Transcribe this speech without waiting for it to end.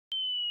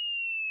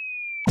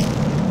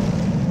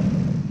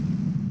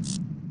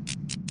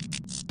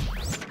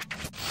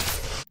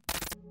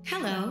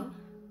Hello.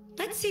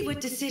 Let's see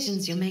what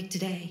decisions you'll make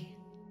today.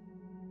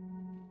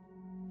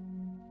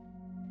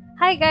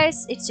 Hi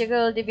guys, it's your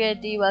girl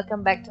Divya.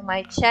 Welcome back to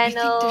my channel.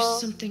 I think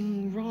there's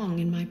something wrong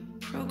in my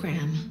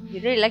program.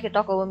 You really like to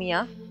talk over me,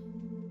 huh?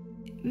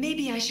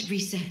 Maybe I should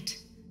reset.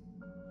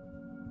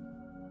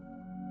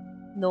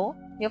 No,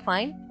 you're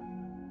fine.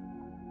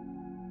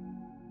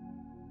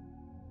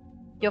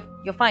 You're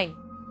fine.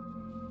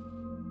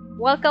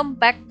 Welcome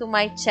back to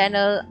my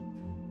channel.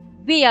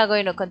 We are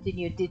going to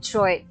continue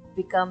Detroit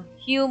Become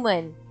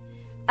Human.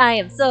 I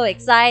am so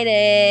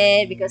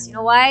excited because you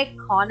know why?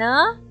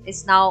 Connor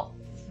is now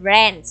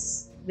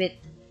friends with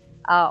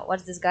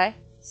what's this guy?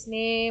 His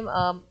name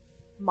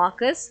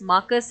Marcus.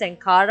 Marcus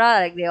and Kara,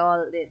 like they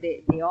all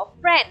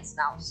friends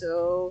now.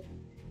 So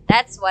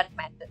that's what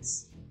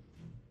matters.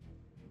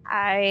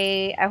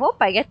 I hope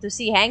I get to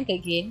see Hank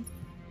again.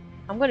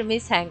 I'm gonna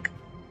miss Hank.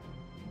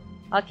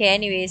 Okay,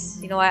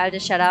 anyways, you know what? I'll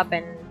just shut up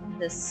and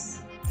just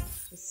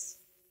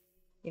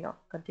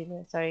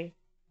continue. Sorry.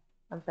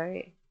 I'm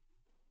sorry.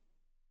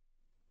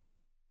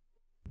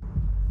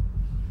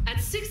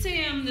 At 6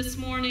 a.m. this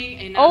morning,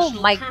 a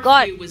national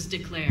curfew was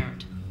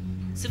declared.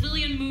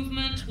 Civilian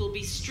movement will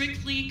be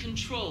strictly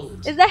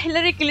controlled. Is that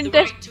Hillary Clinton?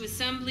 The right to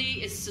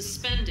assembly is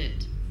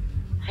suspended.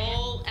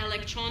 All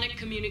electronic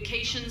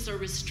communications are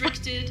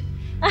restricted,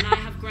 and I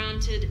have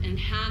granted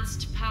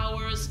enhanced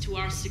powers to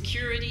our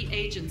security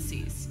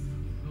agencies.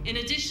 In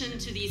addition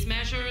to these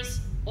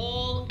measures,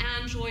 all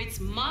androids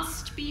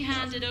must be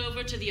handed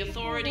over to the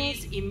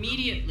authorities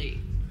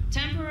immediately.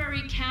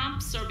 Temporary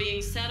camps are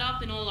being set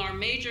up in all our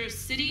major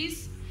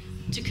cities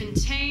to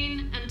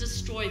contain and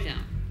destroy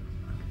them.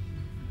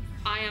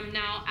 I am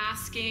now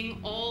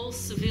asking all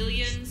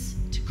civilians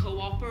to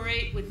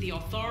cooperate with the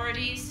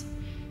authorities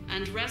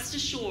and rest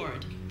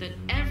assured that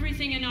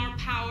everything in our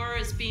power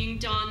is being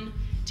done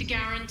to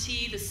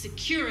guarantee the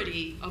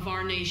security of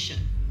our nation.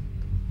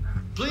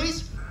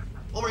 Please?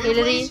 Over here,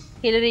 please.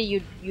 Hillary,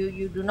 you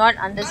do not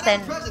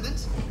understand. Madam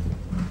President.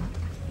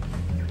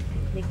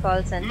 The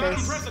call centers.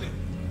 Madam President.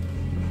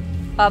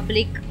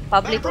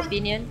 Public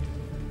opinion.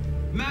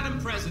 Madam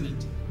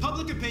President,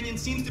 public opinion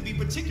seems to be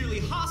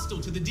particularly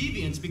hostile to the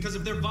deviants because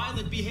of their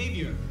violent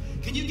behavior.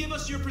 Can you give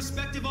us your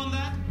perspective on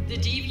that? The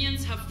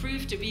deviants have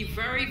proved to be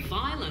very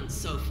violent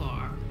so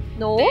far.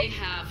 No. They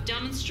have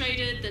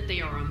demonstrated that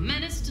they are a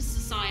menace to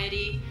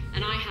society,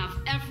 and I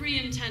have every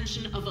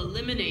intention of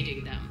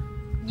eliminating them.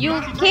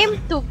 You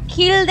came to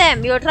kill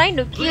them. You were trying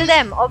to kill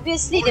them.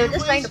 Obviously, they were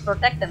just trying to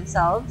protect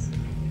themselves.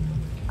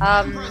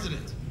 Madam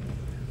President.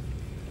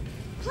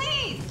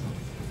 Please.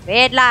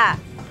 Wait lah.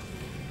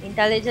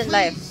 Intelligent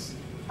life.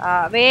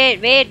 Wait.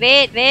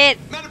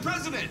 Madam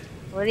President.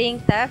 Worrying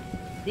theft.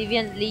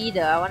 Deviant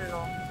leader. I want to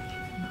know.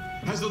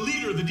 Has the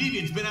leader of the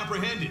deviants been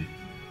apprehended?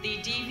 The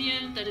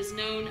deviant that is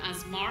known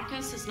as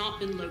Marcus has not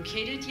been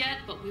located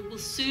yet, but we will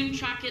soon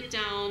track it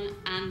down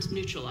and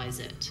neutralize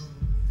it.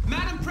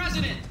 Madam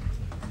President.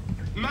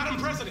 Madam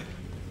President.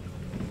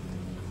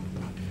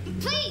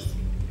 Please.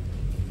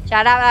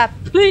 Shut up,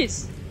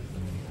 please.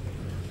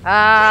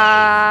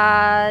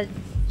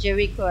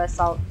 Jericho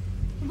assault.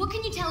 What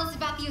can you tell us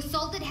about the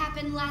assault that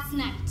happened last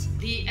night?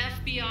 The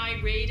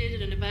FBI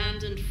raided an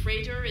abandoned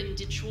freighter in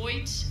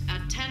Detroit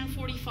at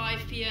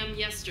 10:45 p.m.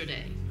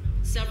 yesterday.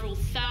 Several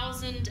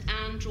thousand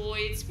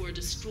androids were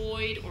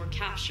destroyed or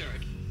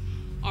captured.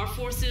 Our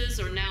forces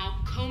are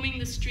now combing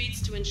the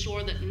streets to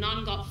ensure that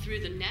none got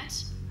through the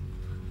net.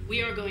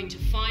 We are going to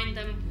find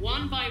them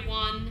one by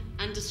one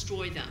and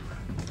destroy them.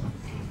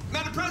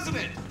 Madam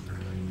President!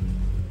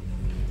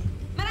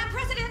 Madam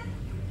President.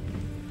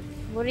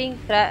 Worrying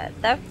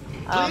theft.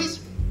 Please?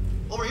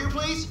 Over here,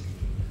 please?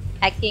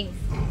 Hacking.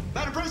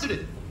 Madam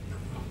President!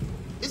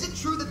 Is it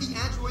true that the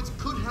androids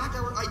could hack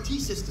our IT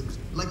systems,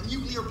 like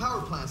nuclear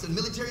power plants and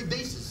military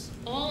bases?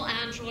 All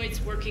androids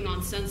working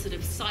on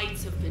sensitive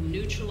sites have been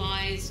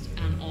neutralized,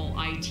 and all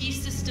IT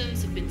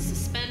systems have been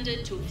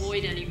suspended to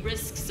avoid any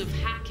risks of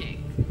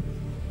hacking.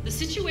 The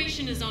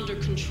situation is under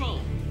control.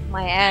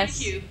 My ass.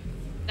 Thank you.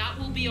 That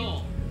will be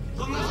all.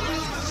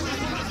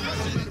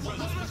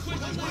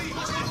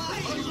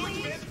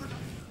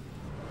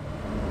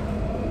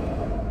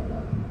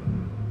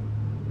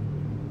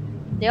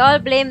 They all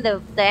blame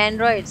the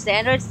androids. The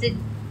androids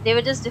they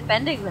were just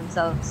defending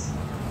themselves.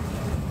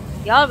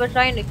 Y'all were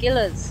trying to kill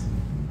us.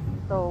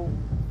 So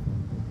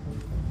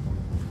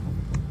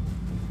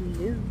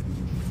hello.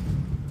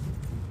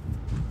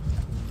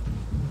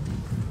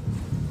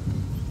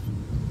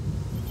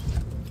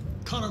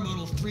 Connor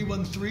model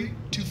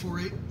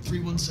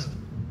 313-248-317.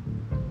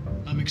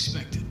 I'm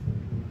expected.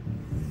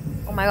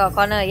 Oh my god,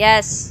 Connor,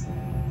 yes.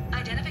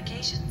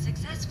 Identification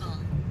successful.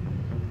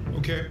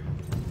 Okay.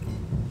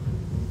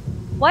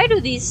 Why do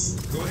these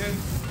Go ahead.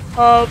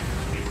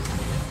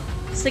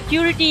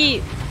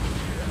 security,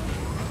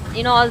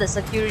 you know, all the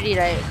security,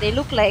 right? They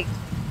look like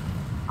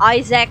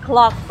Isaac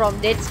Clarke from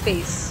Dead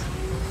Space.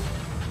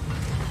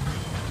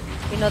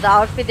 You know, the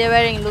outfit they're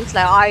wearing looks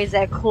like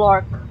Isaac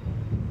Clarke.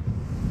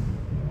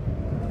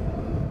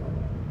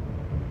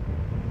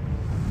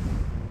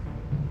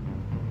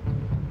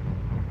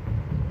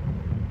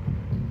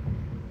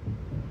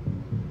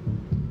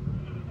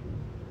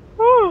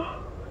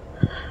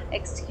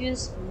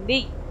 Excuse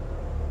me.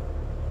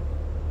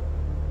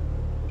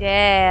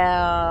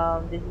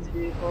 Damn, this is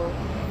beautiful.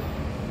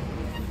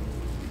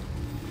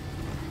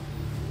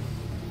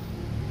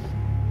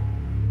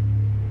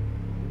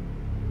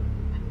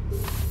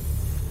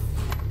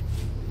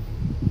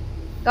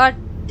 God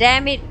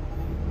damn it,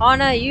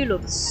 Honor, you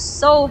look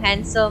so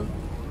handsome.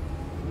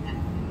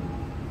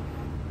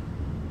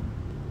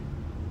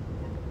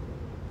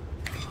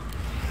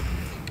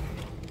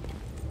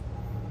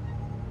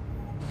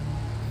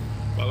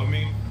 Follow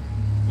me.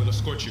 We'll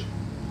escort you.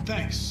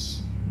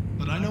 Thanks,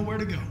 but I know where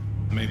to go.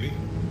 Maybe.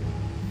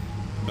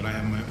 But I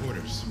have my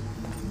orders.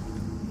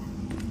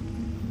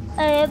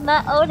 I have my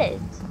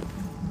orders.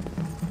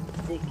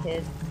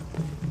 Dickhead.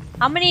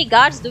 How many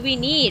guards do we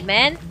need,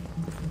 man?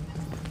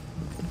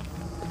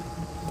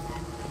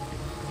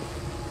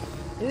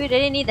 Do we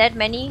really need that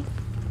many?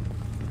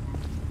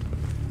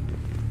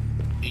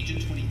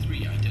 Agent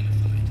 23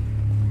 identified.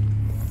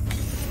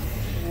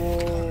 Whoa.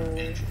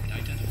 Android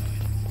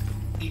identified.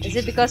 Agent Is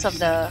it because of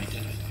the...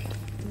 77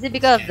 identified. Is it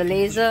because of the Scan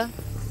laser?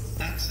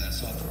 complete.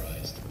 Access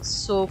authorized.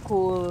 So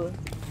cool.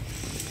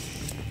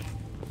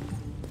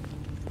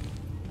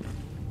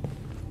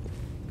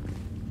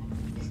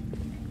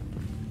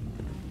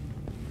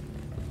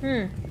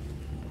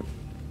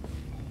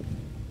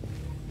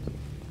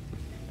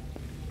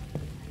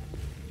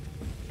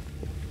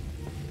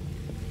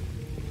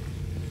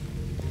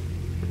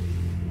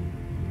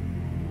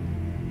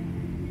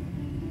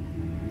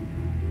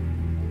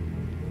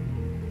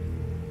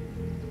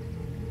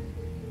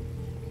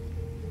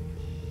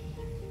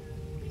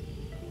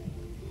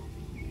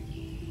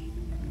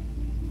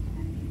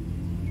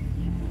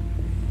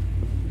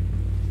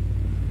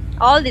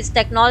 All this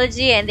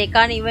technology and they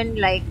can't even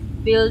like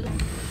build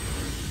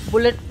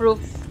bulletproof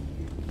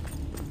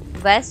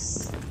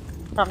vests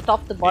from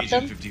top to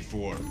bottom. Agent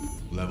 54,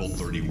 level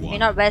 31. May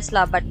not vest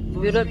lah, but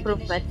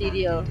bulletproof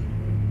material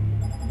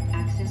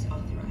Access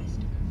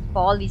authorized. for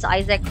all these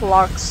Isaac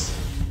Clarks.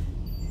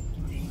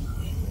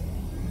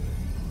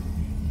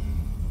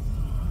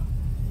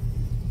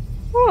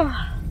 Whew.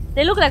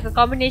 They look like a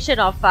combination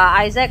of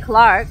Isaac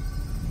Clarke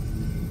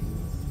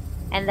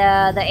and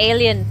the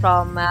alien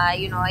from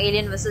you know,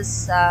 Alien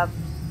versus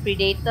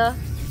Predator.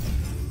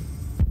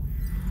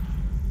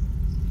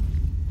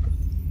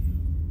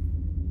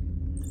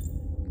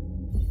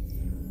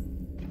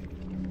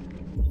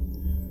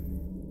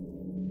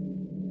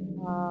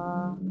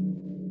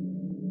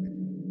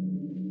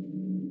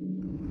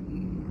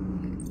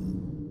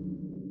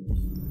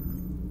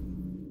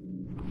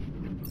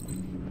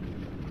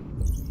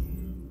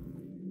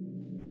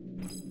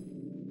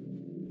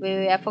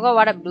 Wait, I forgot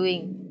what I'm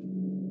doing.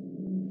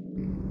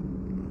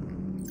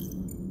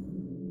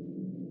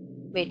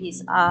 Wait,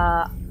 his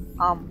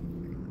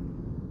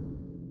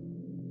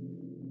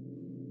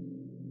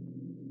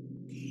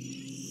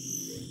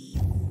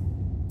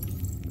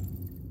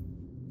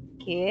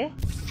okay.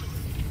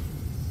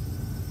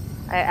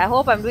 I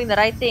hope I'm doing the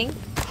right thing.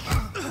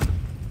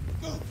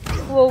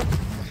 Whoa.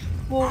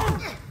 Whoa.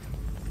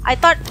 I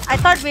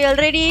thought we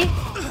already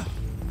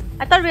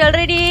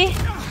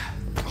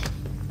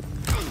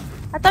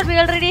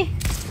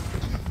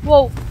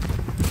Whoa.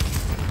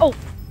 Oh.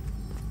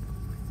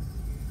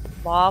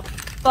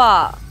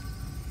 Papa.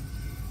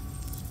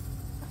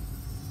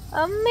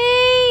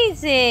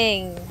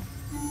 Amazing.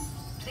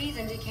 Please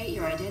indicate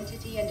your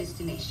identity and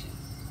destination.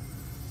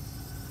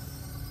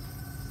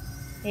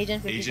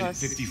 Agent 54. Agent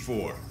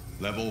 54,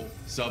 level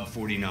sub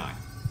 49.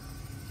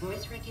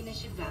 Voice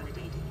recognition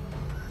validated.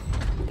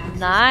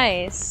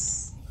 Nice.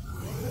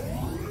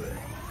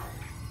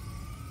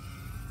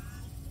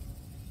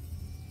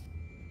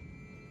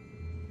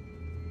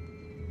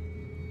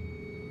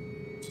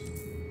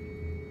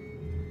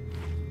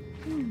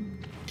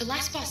 The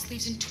last bus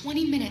leaves in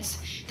 20 minutes.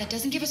 That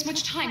doesn't give us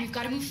much time. We've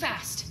got to move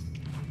fast.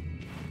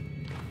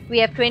 We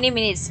have 20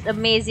 minutes.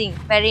 Amazing.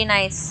 Very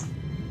nice.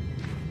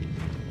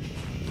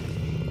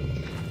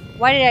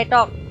 Why did I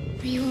talk?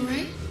 Are you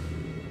alright?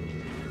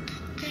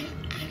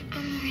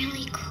 I'm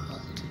really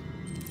cold.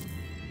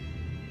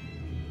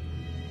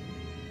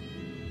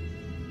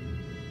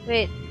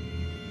 Wait.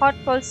 Hot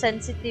cold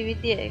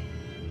sensitivity.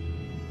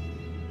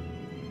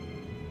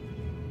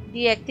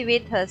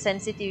 Deactivate her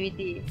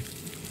sensitivity.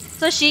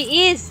 So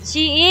she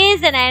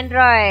is an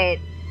android.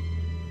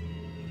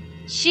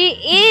 She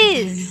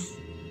is.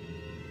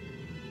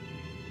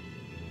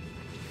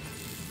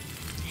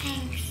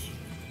 Thanks.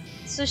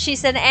 So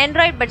she's an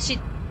android, but she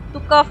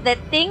took off that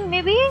thing,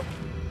 maybe?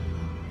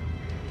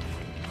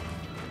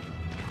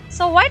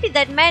 So why did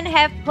that man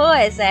have her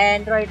as an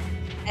android?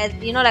 As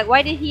you know, like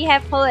why did he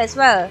have her as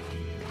well?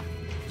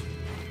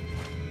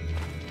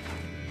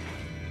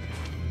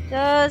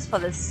 Just for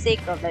the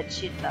sake of that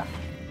shit lah.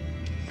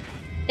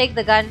 Take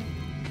the gun.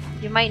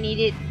 You might need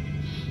it.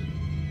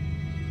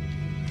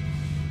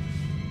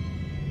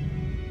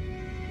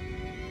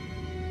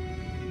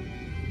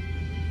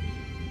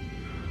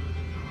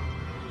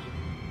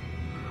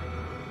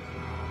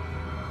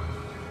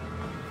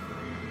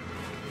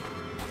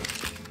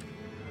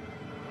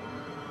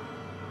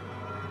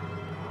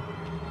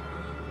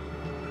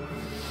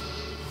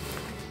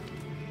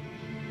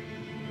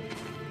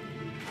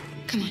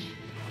 Come on.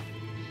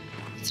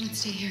 Let's not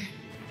stay here.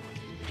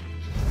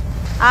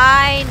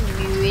 I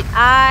knew it.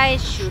 I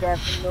should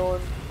have known.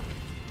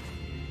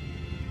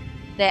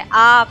 There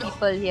are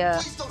people here.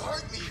 Please don't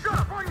hurt me.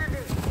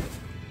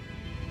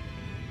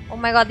 Oh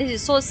my god, this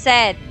is so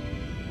sad.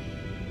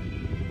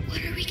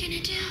 What are we gonna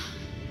do?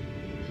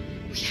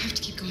 We have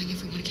to keep going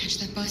if we want to catch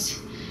that bus.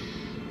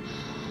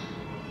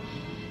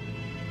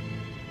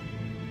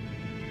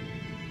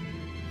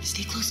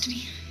 Stay close to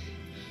me.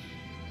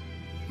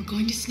 We're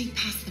going to sneak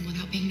past them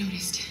without being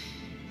noticed.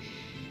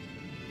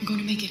 We're going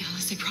to make it,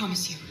 Alice, I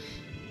promise you.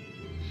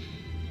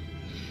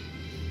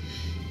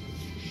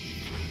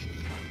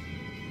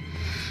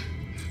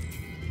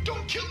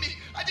 Don't kill me.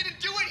 I didn't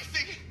do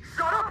anything.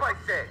 Shut up, I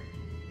said!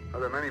 Are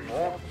there many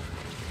more?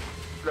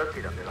 Look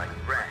at them, they're like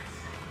rats.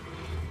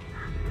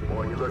 The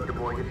more you look, the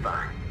more you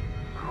find.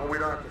 Oh, we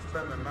don't have to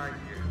spend the night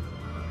here.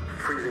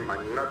 Freezing my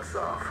nuts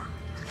off.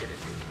 It's gonna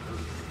be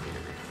loose in a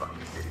big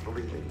fucking city.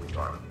 Believe me, we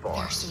are far.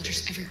 There are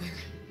soldiers everywhere.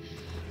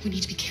 We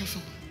need to be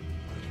careful.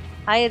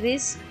 High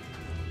risk.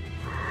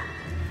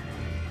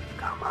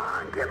 Come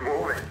on, get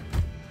moving.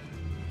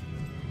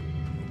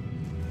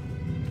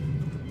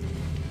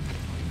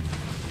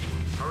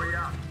 Hurry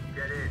up,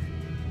 get in.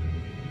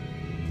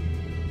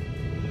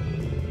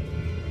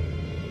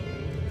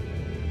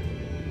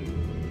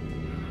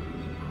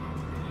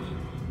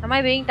 Am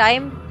I being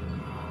timed?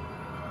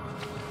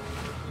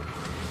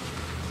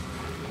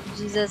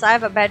 Jesus, I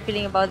have a bad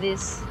feeling about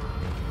this.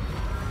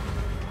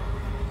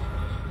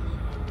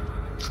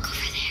 Look over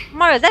there.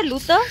 Mara, is that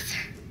Luther?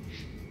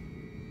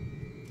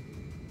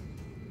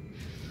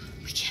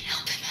 We can't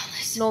help him,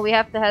 Alice. No, we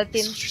have to help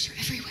him. Soldiers are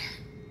everywhere.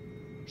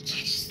 We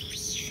can't just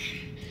leave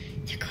him.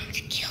 They're going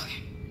to kill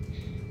him.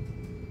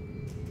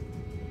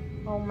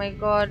 Oh my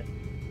god.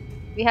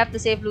 We have to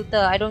save Luther.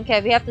 I don't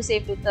care. We have to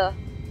save Luther.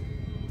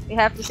 We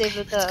have to save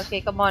Luther.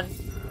 Okay, come on.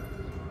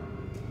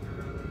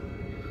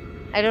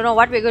 I don't know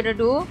what we're going to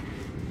do,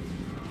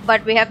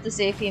 but we have to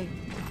save him.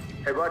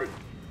 Hey, buddy.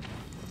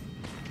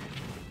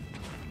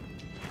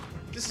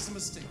 This is a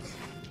mistake.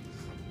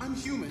 I'm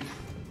human.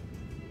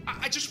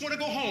 I just want to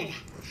go home.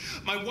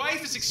 My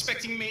wife is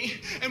expecting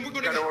me, and we're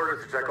going Got to...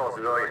 orders to check all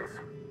civilians.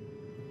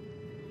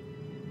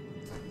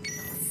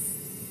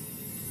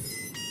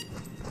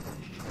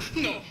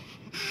 No.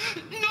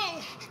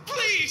 No!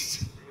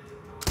 Please!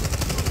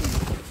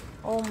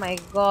 Oh my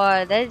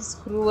god, that is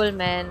cruel,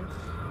 man.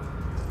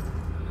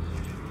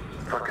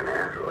 Fucking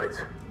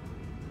androids.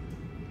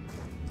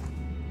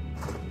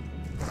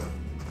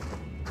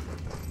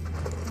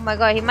 Oh my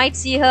god, he might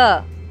see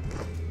her.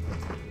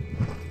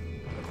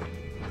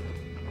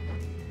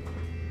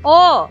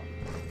 Oh!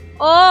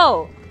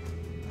 Oh!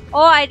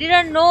 Oh, I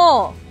didn't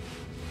know.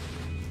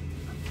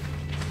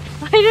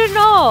 I didn't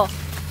know.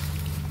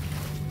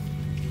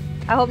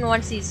 I hope no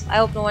one sees. I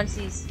hope no one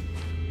sees.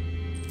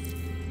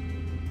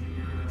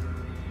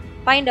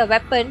 Find a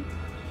weapon.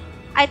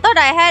 I thought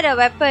I had a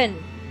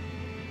weapon.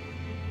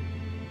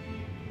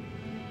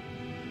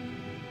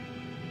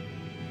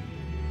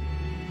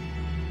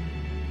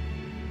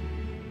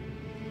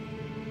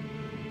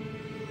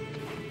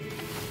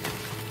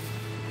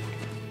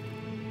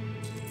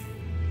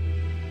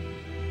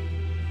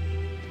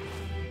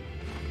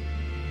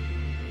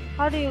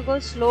 How do you go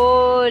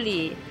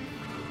slowly?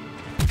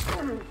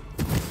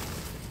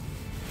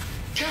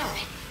 Carol!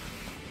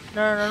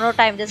 No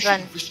time. Just run.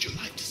 You risked your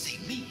life to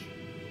save me.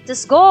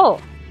 Just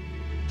go.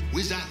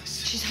 Where's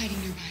Alice? She's hiding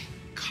nearby.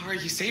 Kara,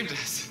 you saved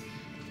us.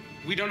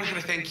 We don't know how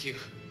to thank you.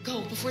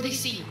 Go before they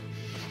see you.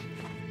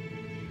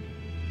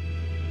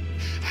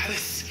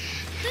 Alice!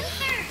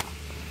 Luther!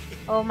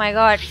 Oh my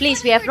god.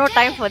 Please, we have no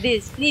time for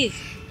this. Please.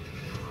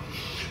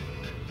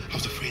 I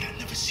was afraid I'd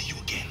never see you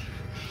again.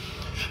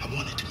 I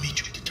wanted to meet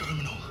you at the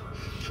terminal,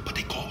 but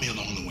they called me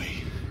along the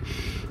way.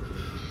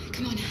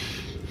 Come on.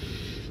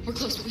 We're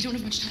close, but we don't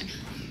have much time.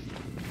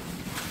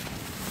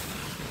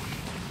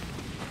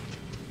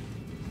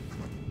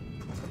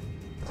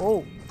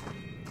 Oh.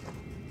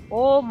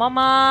 Oh,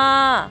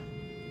 mama.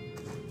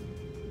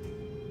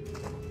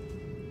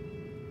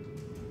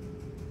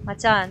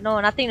 Machan, no,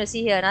 nothing to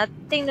see here.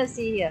 Nothing to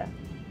see here.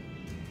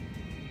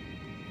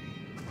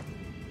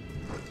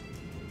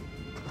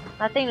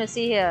 Nothing to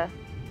see here.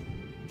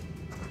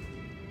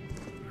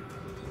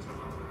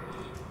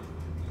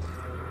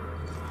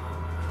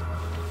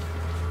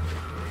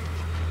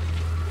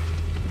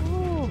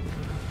 Ooh.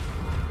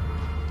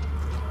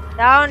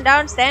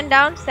 Down, stand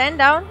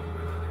down.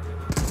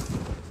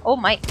 Oh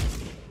my.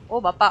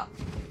 Oh, bapa.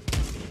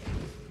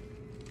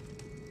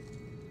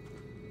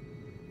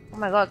 Oh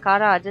my god,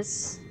 Kara,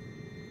 just...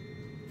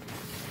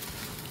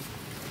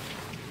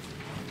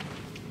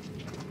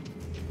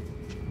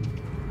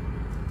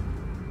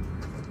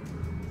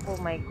 Oh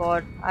my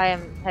god, I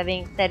am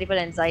having terrible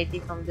anxiety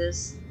from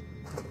this.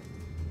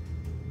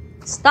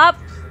 Stop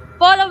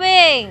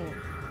following!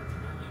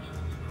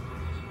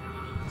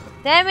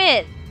 Damn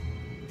it!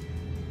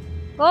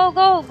 Go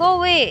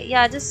away!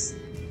 Yeah, just...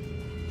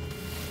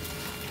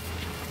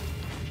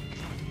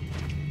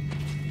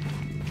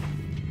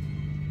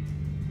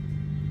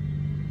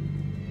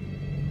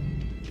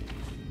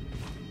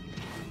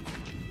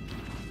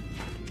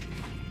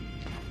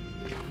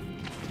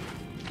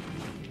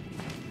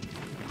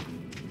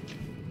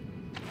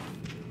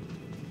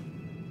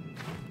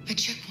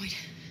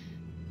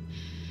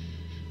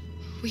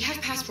 We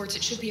have passports,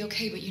 it should be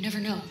okay, but you never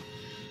know.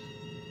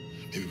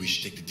 Maybe we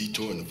should take the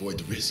detour and avoid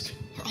the risk.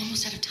 We're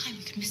almost out of time,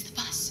 we could miss the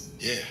bus.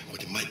 Yeah,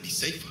 but it might be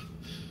safer.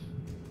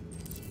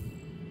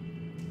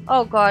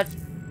 Oh god.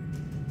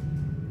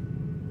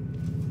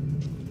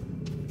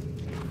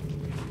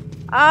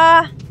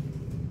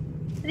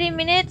 3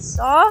 minutes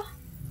or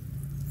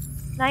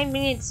 9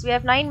 minutes. We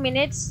have 9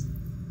 minutes.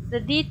 The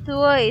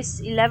detour is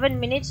 11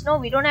 minutes. No,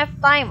 we don't have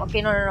time.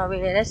 Okay, no.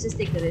 Wait, let's just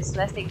take the risk.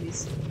 Let's take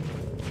this.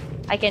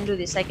 I can do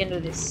this. I can do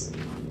this.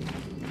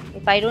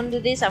 If I don't do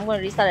this, I'm going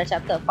to restart the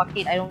chapter. Fuck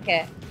it. I don't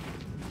care.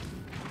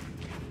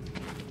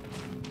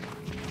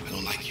 I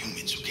don't like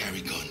humans who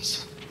carry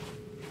guns.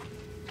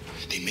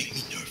 They make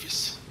me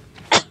nervous.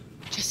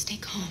 Just stay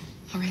calm,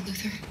 alright,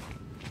 Luther?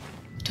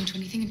 Don't do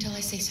anything until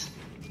I say so.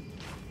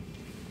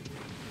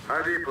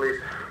 ID,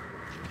 please.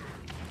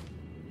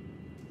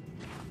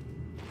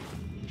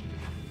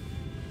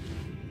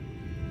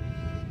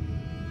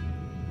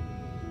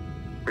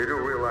 You do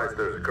realize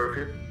there's a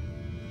curfew?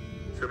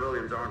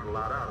 Civilians aren't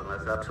allowed out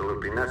unless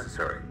absolutely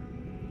necessary.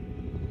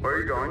 Where are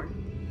you going?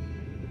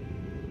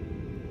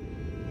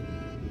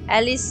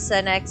 Alice,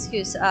 an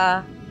excuse.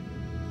 Car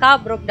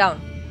broke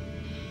down.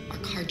 Our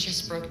car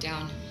just broke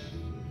down.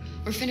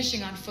 We're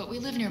finishing on foot. We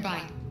live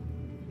nearby.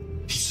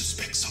 He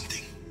suspects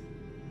something.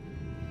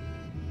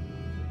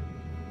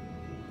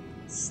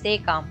 Stay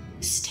calm.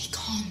 Stay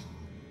calm.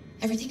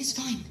 Everything is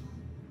fine.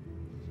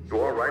 You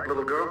all right,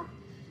 little girl?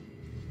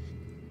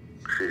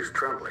 She's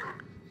trembling.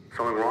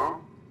 Something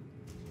wrong?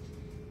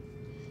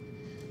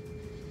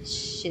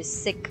 She's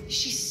sick.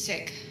 She's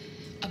sick.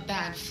 A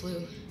bad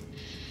flu.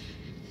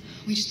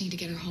 We just need to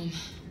get her home.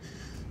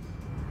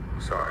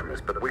 Sorry,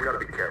 miss, but we gotta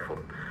be careful.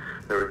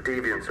 There are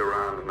deviants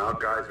around and our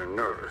guys are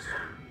nervous.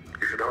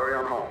 You should hurry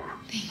on home.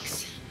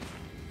 Thanks.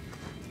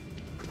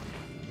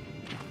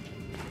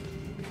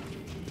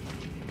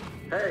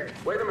 Hey,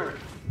 wait a minute.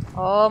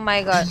 Oh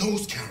my god. He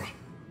knows, Kara.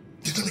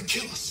 They're gonna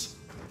kill us.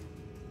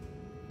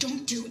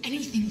 Don't do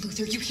anything,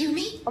 Luther. You hear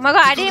me? Oh my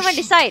god, I didn't even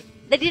decide.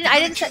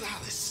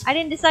 I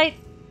didn't decide.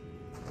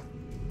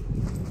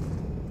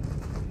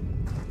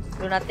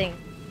 Do nothing.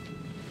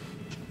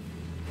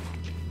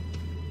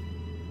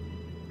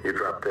 You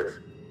drop this.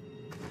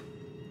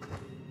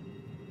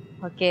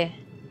 Okay.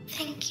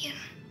 Thank you.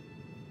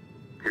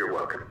 You're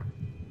welcome.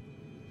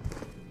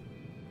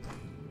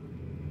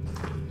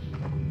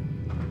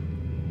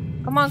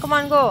 Come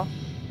on, go.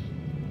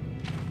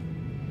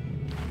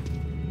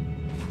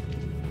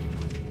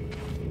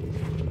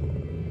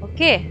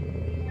 Okay.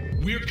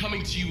 We're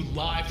coming to you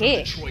live from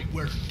Detroit,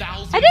 where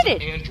thousands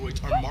of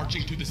androids are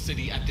marching through the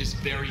city at this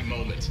very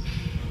moment.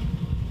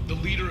 The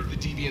leader of the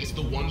deviants,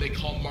 the one they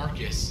call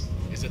Marcus,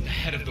 is at the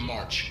head of the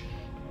march.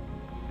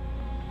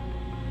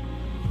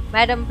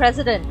 Madam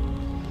President.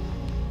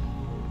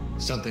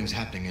 Something's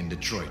happening in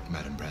Detroit,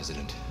 Madam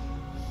President.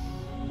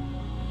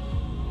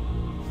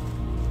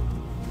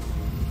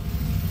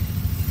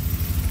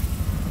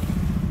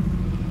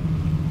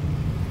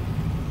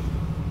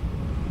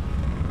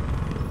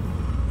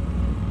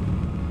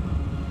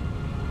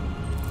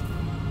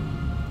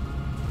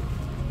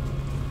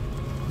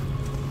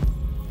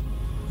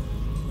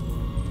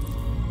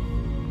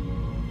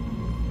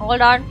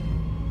 Hold on.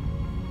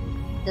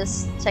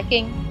 Just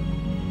checking.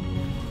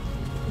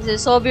 This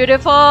is so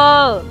beautiful.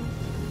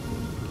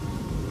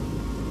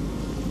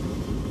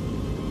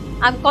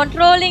 I'm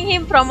controlling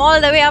him from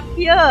all the way up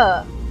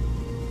here.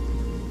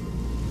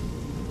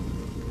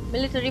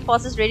 Military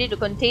forces ready to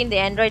contain the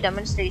android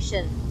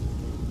demonstration.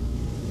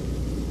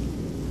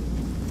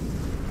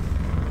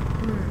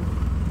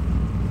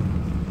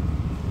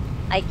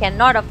 I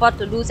cannot afford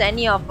to lose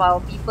any of our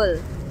people,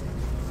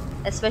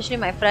 especially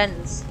my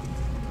friends.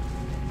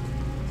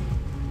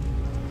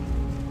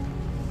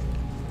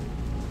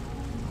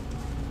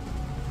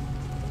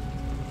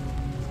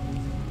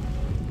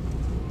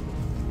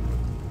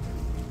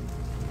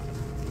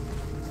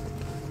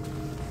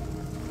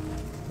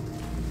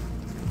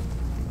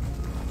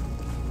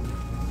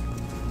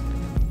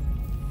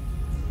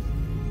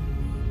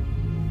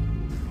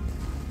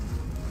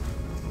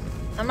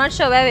 I'm not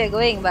sure where we're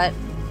going, but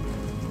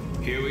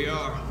here we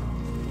are,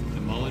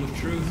 the Mullen of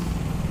Truth.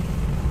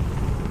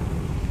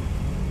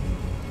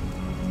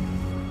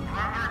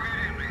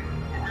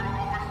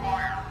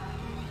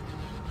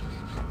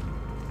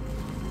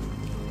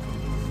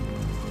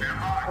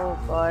 oh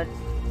god.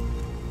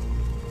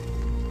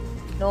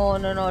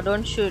 No,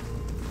 don't shoot.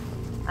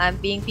 I'm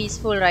being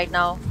peaceful right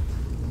now.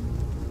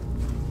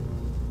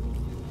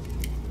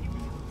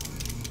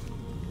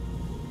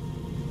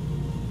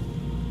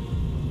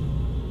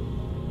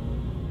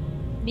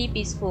 Be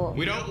peaceful.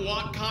 We don't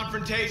want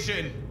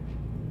confrontation.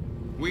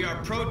 We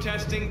are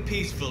protesting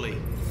peacefully.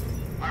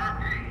 I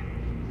repeat,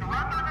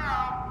 surrender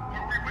now,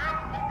 or we will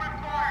open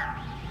fire.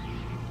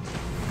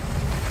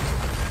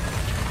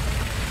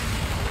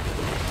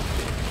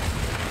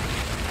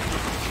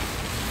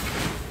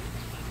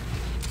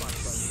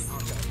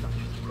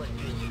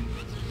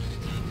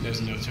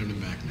 There's no turning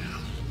back now.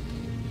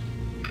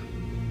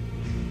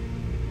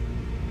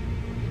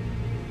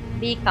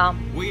 Be calm.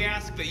 We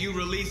ask that you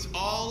release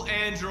all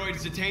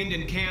androids detained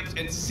in camps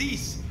and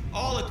cease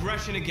all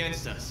aggression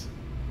against us.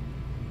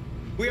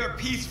 We are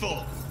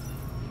peaceful.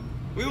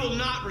 We will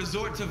not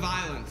resort to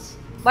violence.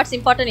 What's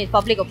important is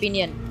public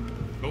opinion.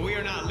 But we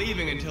are not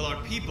leaving until our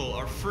people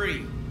are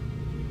free.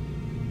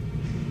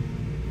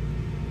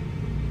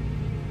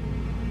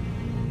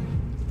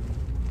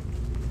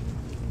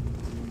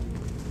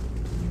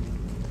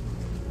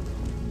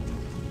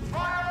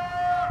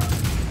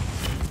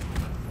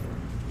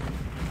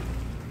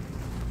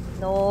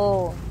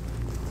 No.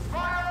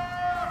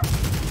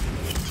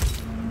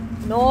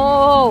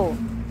 No.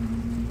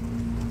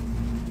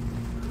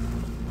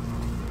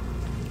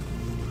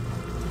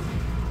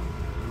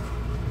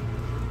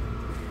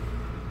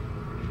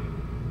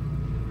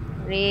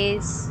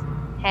 Raise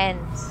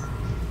hands.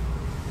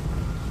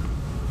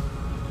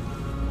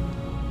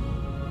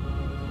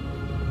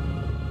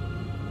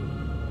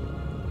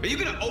 Are you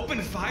gonna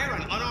open fire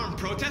on unarmed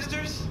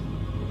protesters?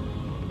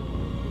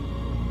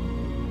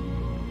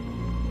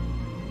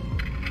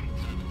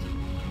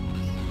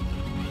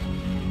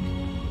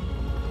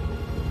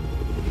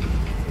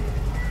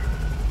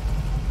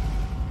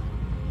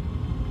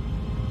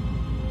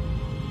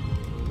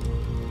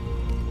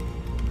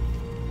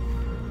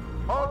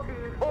 All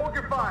teams, hold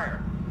your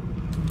fire.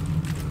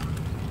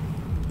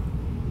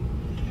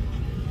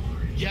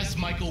 Yes,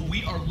 Michael,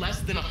 we are less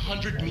than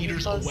 100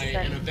 meters away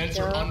and events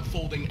are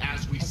unfolding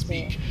as we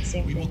speak.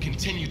 We will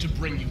continue to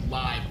bring you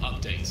live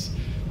updates.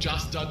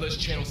 Josh Douglas,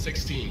 Channel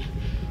 16.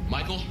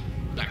 Michael,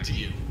 back to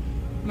you.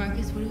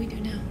 Marcus, what do we do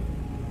now?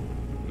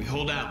 We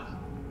hold out.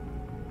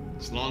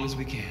 As long as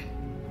we can.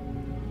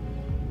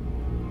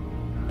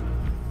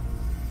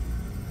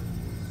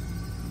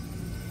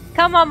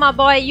 Come on, my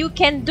boy, you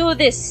can do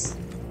this.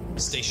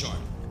 Stay sharp.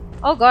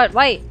 Oh god,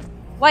 why?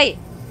 Why?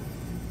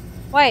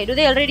 Why? Do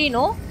they already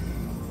know?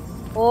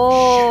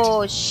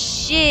 Oh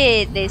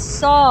shit, they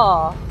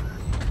saw.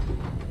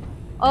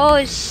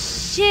 Oh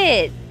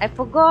shit, I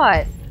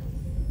forgot.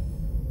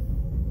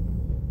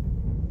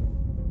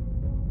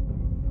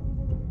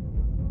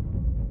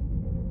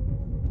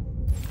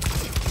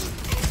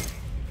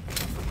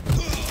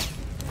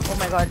 Oh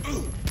my god.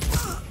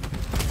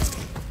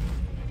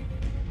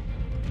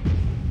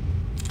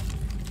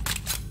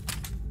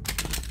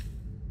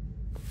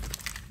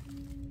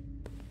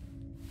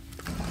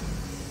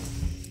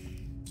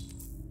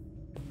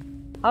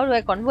 How do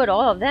I convert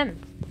all of them?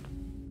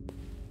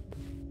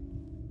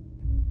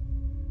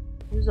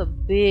 There's a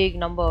big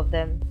number of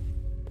them.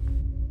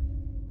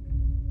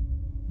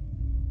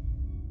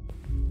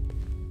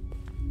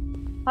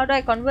 How do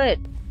I convert?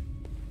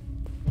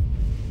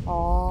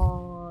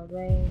 Oh, do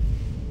I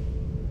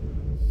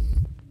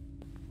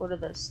go to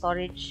the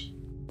storage?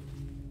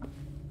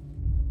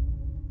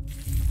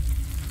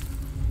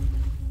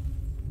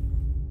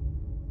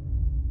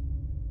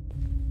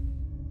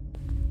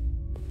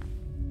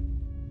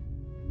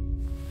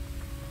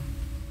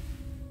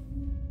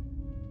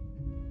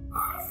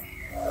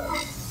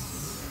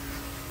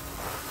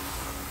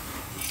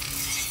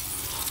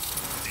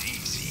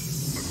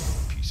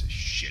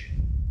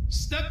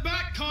 Step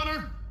back,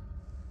 Connor!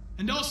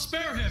 And I'll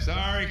spare him!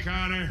 Sorry,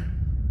 Connor.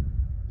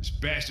 This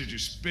bastard's your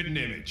spitting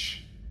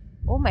image.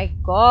 Oh my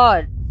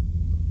god.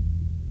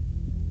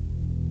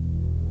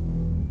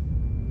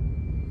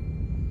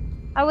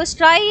 I was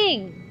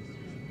trying.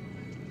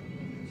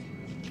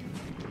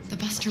 The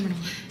bus terminal.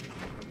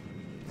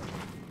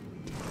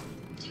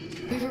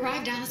 We've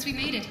arrived, Alice. We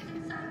made it.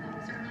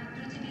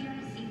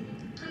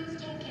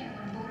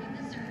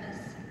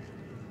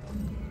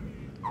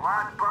 The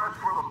last bus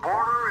for the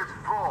border is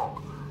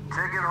full.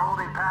 Ticket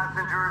holding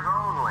passengers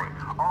only.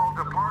 All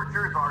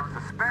departures are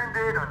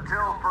suspended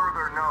until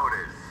further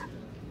notice.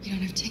 We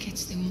don't have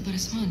tickets. They won't let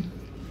us on.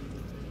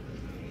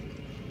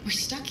 We're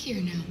stuck here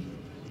now.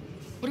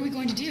 What are we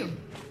going to do?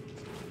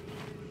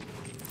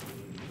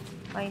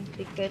 Find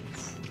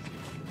tickets.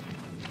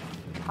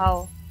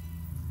 How?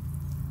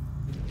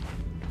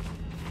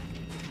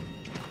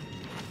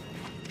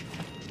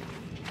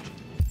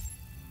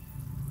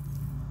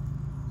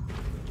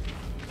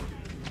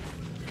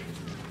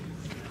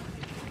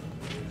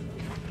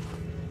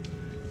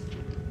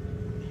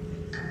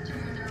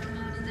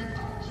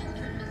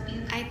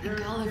 I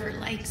think Oliver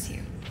likes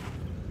you.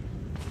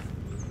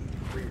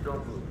 Please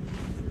don't move.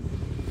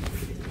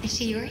 Is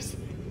she yours?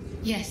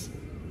 Yes.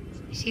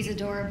 She's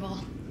adorable.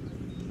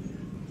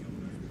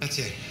 That's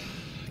it.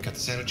 Got the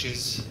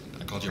sandwiches.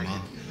 I called your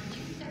mom.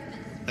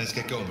 Let's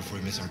get going before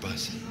we miss our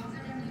bus.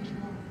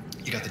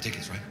 You got the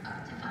tickets, right?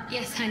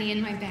 Yes, honey,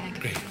 in my bag.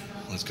 Great.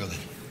 Let's go then.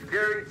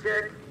 Security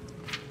check.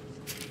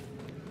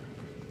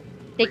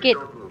 Take it.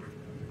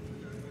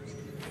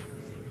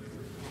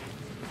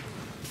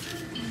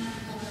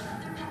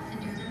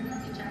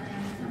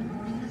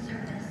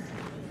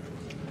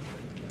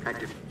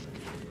 Thank you.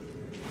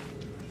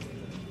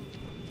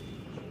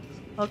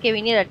 Okay,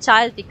 we need a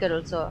child ticket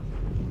also.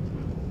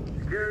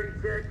 Security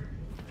check.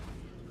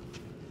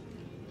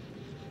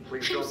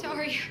 Please I'm don't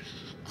sorry.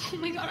 Oh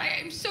my god, I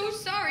am so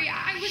sorry.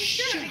 I was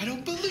sure. I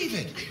don't believe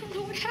it. I don't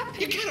know what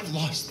happened. You can't have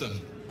lost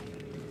them.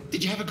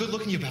 Did you have a good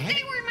look in your bag?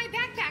 They were in my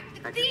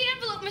backpack. The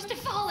envelope must have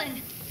fallen.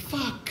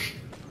 Fuck.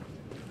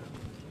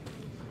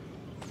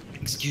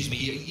 Excuse me,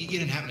 you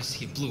didn't happen to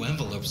see a blue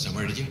envelope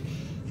somewhere, did you?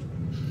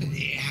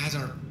 It has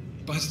our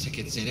bus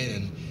tickets in it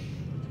and...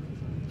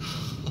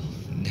 Oh,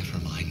 never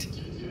mind.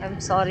 I'm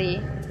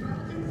sorry.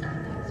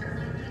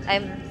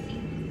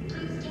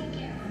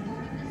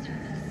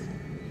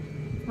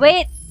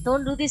 Wait!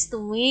 Don't do this to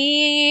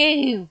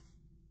me!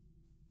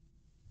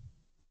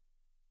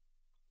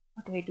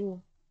 What do I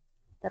do?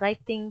 The right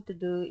thing to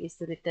do is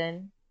to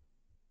return.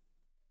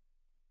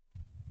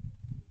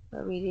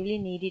 But we really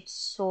need it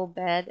so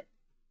bad.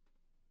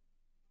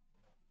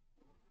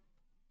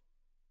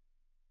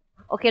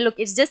 Okay, look,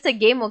 it's just a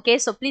game, okay?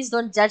 So please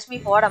don't judge me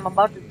for what I'm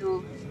about to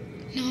do.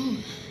 No.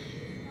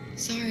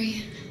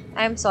 Sorry.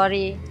 I'm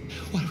sorry.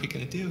 What are we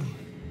gonna do?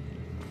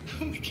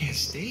 We can't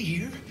stay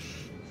here.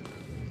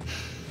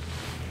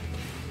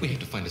 We have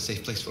to find a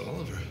safe place for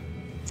Oliver.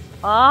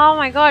 Oh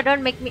my god,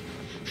 don't make me...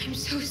 I'm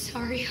so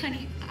sorry,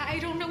 honey. I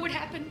don't know what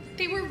happened.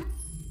 They were...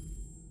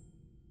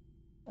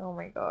 Oh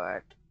my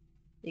god.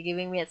 You're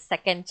giving me a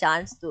second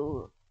chance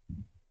to...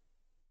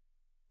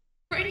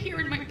 right here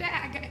in my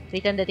bag.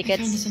 Return the tickets.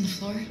 I found this on the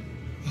floor.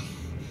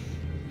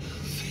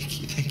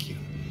 Thank you.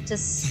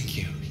 Just... Thank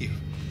you.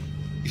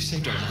 You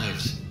saved our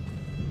lives.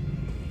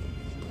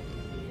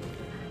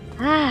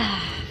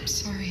 I'm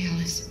sorry,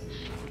 Alice.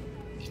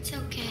 It's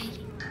okay.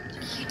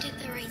 You did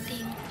the right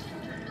thing.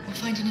 We'll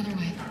find another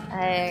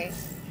way.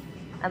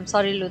 I'm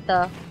sorry,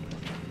 Luther.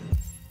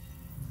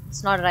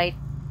 It's not right.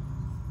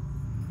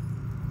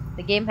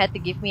 The game had to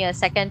give me a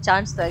second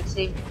chance to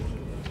actually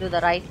do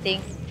the right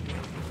thing.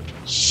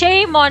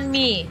 Shame on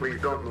me!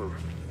 Please don't move.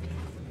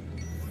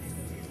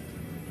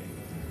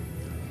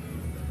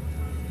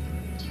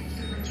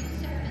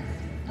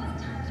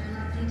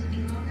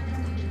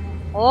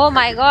 Oh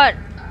my god!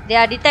 They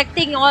are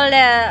detecting all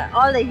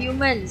the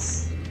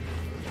humans.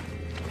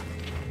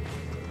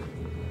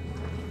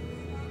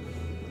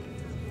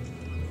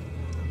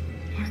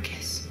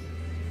 Marcus.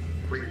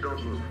 Please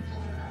don't move.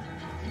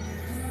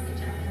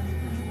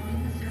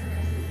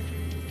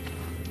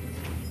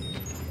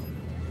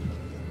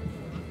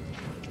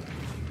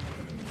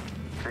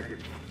 Thank you.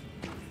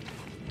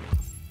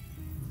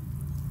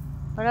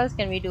 What else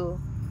can we do?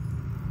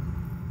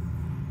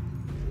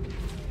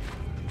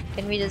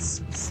 Can we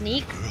just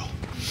sneak?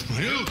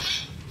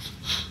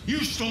 You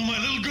stole my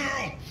little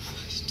girl!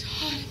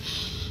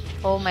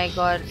 Oh my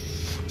god.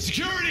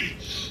 Security!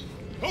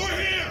 Over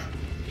here!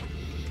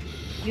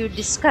 You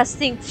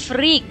disgusting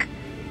freak!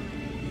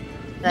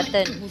 Let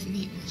Ratan. go of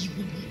me or you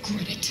will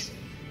regret it.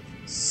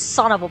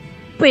 Son of a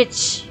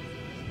bitch!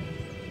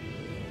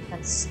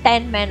 Can't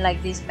stand men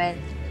like this, man.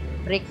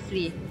 Break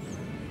free.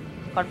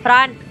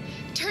 Confront!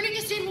 Turning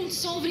us in won't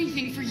solve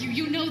anything for you.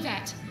 You know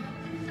that.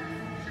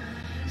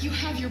 You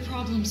have your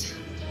problems.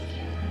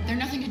 They're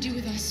nothing to do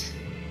with us.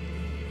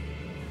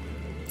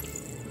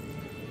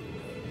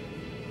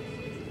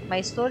 My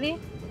story?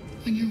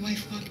 When your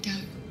wife walked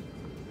out,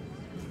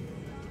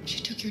 she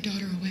took your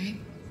daughter away.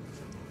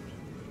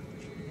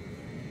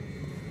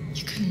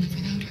 You couldn't live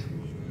without her.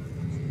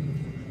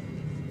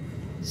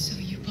 So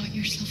you bought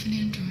yourself an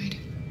android.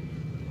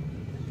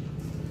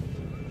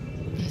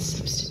 A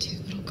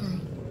substitute little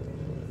girl.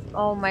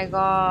 Oh my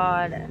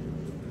god.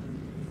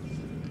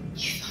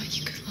 You thought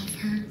you could love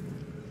her,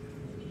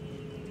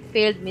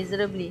 Failed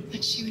miserably.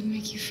 but she would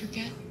make you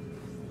forget.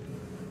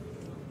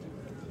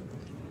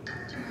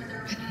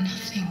 But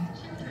nothing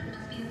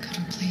could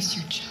replace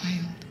your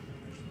child.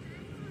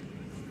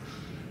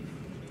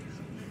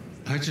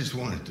 I just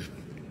wanted to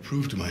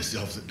prove to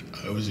myself that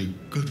I was a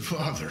good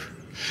father.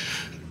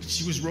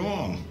 She was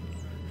wrong.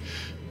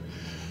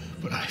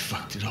 But I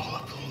fucked it all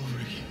up all over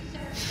again.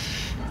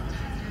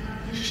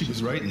 She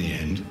was right in the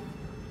end.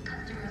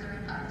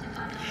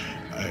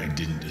 I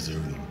didn't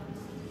deserve them.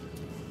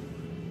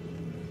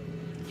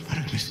 But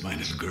I miss my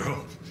little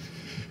girl.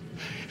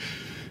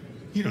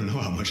 You don't know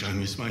how much I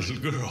miss my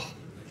little girl.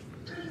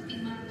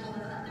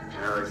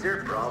 Is there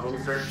a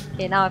problem, sir?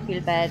 Okay, now I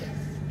feel bad.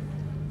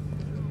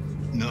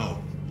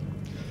 No.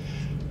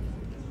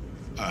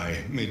 I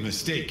made a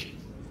mistake.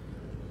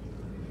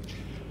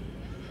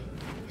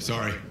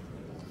 Sorry.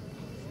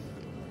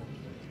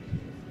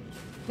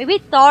 Maybe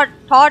Todd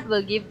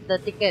will give the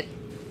ticket.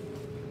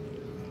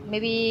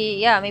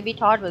 Maybe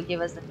Todd will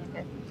give us the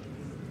ticket.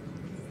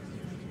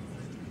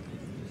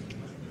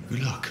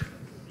 Good luck.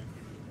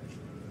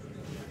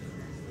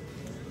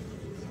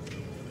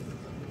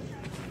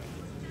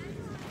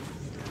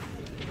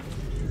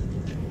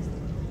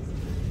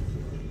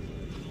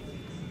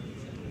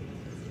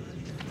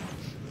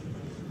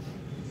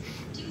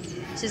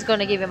 She's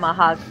gonna give him a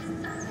hug.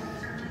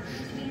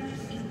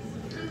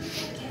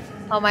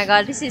 Oh my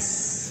god, this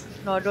is...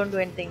 No, don't do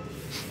anything.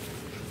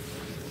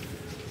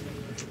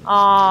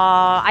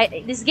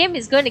 This game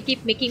is going to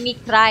keep making me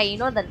cry, you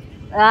know that...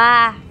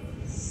 Ah!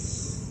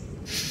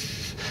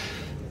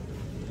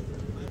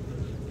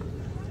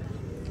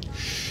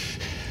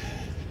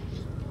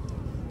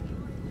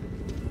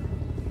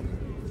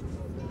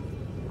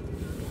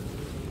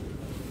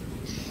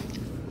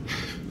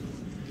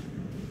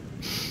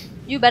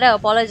 You better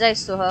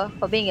apologize to her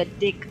for being a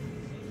dick.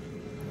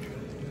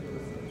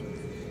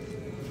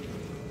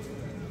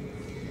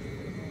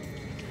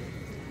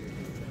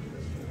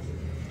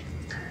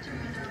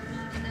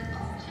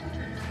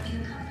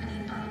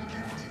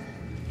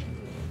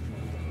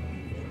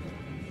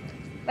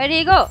 Where did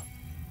he go?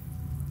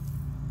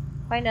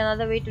 Find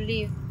another way to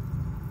leave.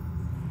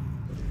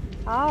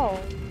 How?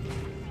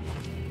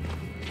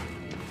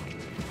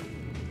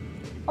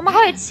 Oh my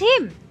god, it's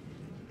him!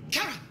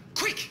 Kara,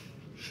 quick!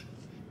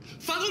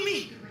 Follow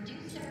me!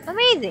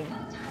 Amazing!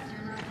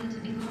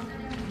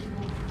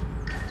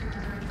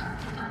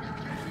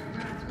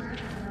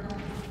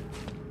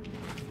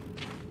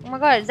 Oh my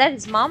god, is that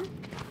his mom?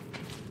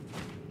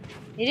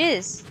 It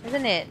is,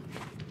 isn't it?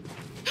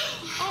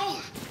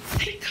 Oh,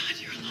 thank God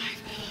you're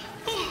alive.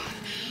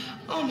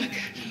 Oh my God.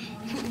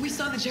 We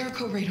saw the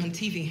Jericho raid on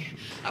TV.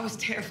 I was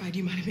terrified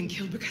you might have been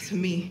killed because of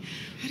me.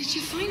 How did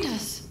you find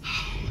us?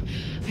 Oh,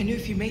 I knew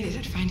if you made it,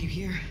 I'd find you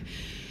here.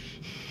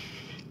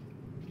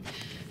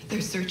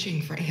 They're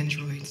searching for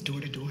androids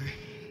door to door.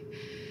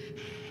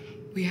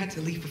 We had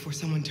to leave before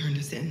someone turned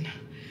us in.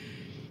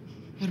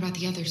 What about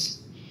the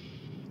others?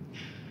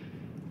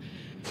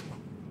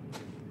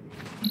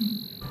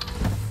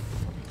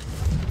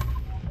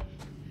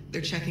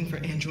 They're checking for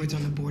androids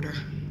on the border.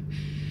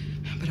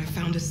 But I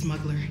found a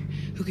smuggler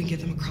who can get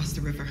them across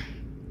the river.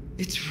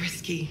 It's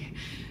risky,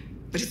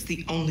 but it's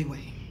the only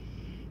way.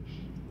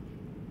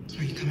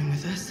 Are you coming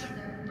with us?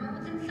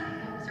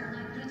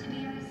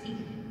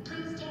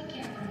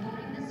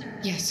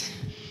 Yes,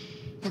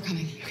 we're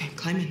coming. Okay,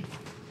 climb in.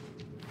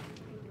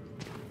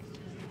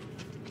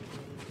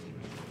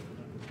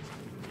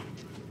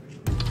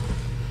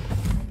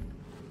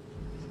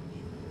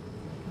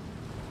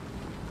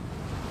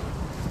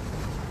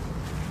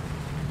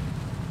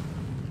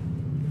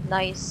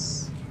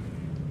 Nice.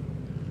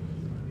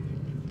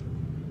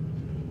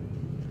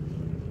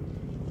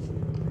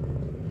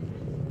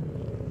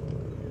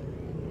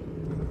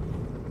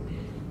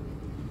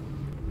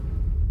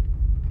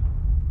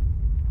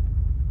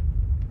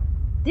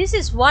 This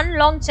is one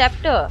long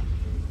chapter.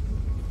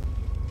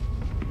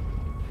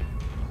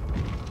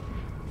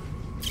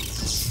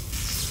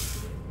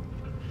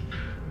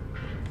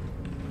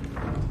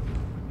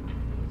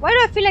 Why do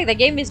I feel like the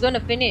game is gonna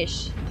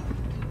finish?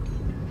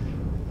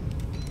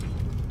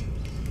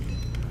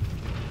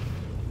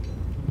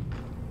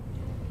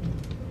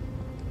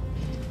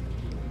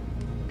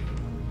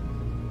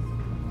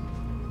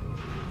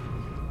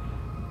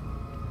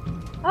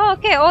 Oh,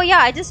 okay. Oh, yeah.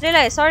 I just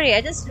realized. Sorry.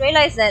 I just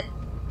realized that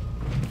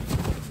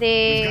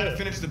We've got to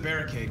finish the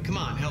barricade. Come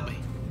on, help me.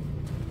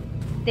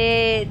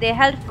 They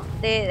held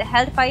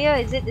fire.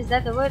 Is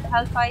that the word?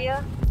 Held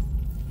fire?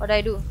 What do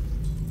I do?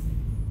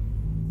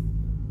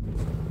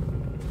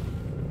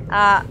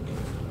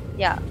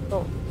 Yeah.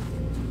 Go.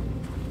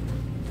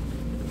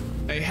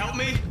 Hey, help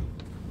me.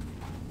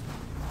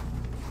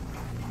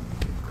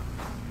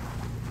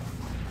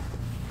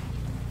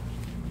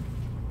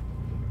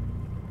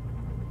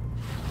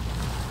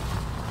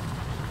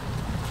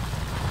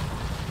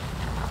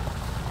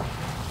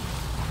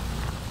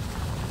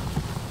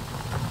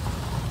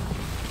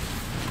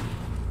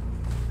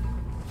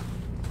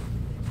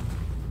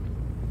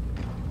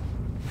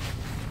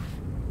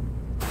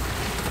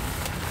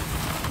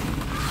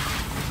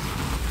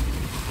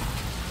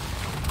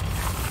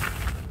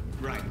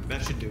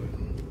 That should do it.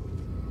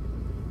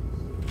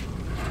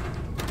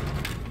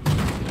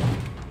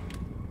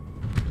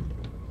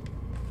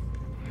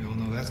 We all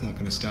know that's not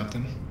going to stop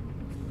them.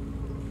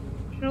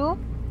 True,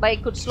 but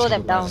it could slow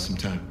them down. Some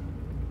time.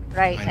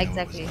 Right, I know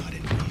exactly. It was not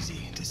an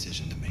easy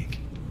decision to make,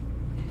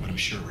 but I'm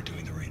sure we're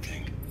doing the right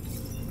thing.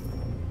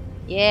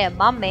 Yeah,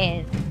 my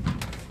man.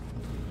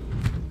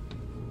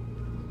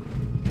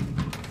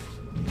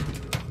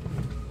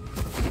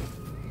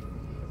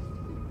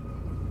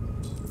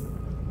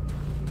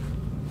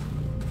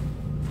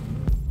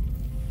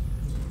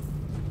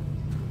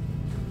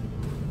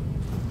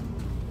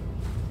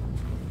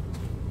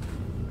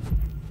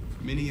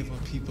 Many of our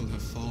people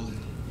have fallen.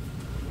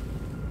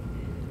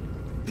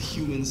 The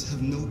humans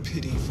have no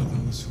pity for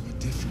those who are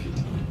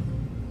different.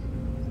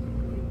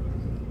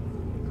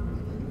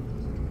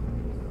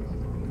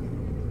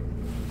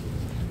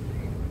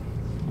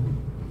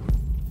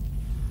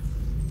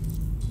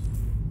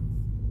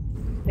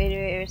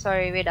 Wait,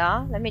 sorry, wait,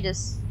 let me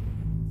just...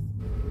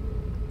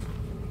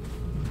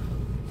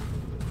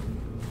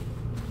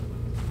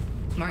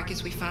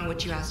 Marcus, we found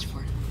what you asked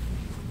for.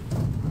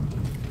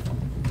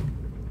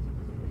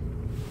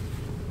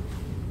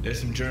 There's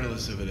some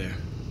journalists over there.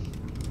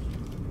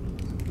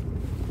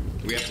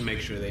 We have to make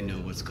sure they know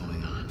what's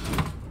going on.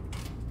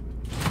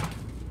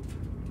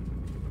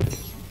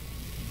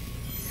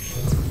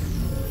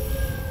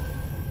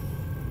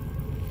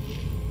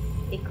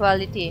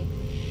 Equality.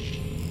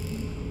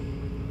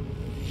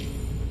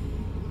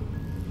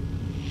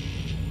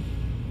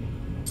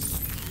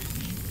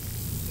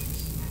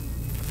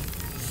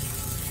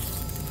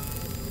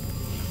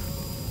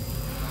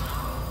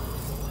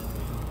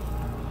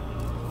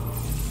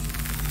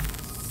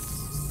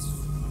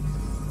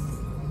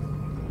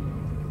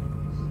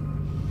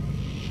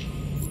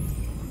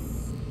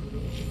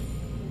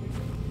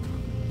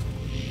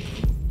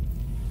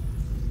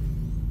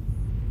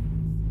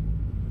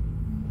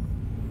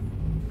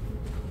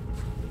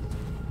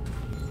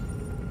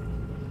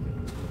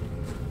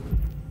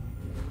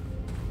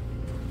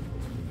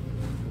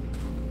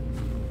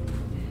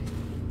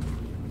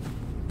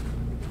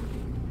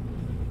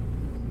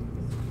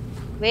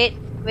 Wait,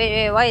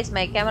 why is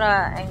my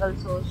camera angle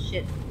so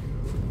shit?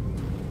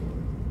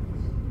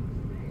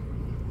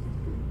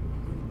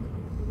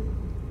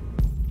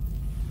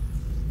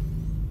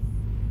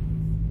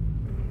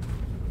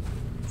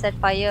 Set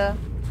fire.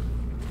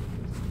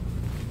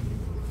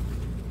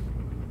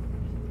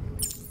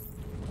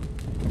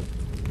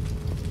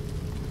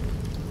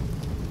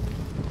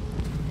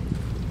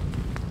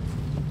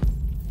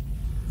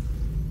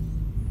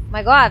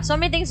 My god, so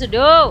many things to do!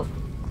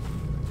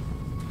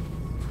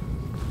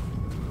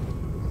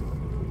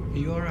 Are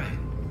you alright?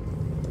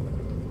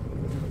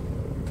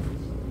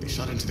 They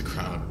shot into the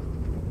crowd.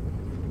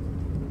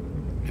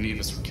 Many of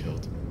us were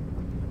killed.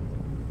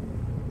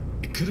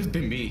 It could have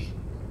been me.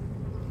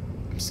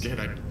 I'm scared.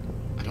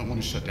 I don't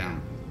want to shut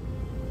down.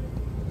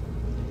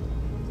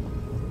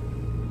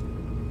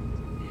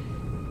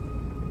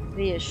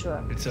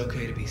 Reassure. It's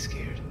okay to be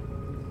scared.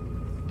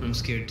 I'm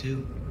scared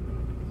too.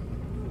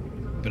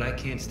 But I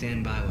can't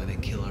stand by while they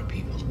kill our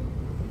people.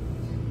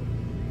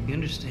 You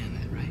understand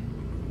that, right?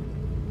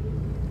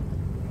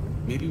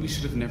 Maybe we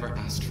should have never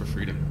asked for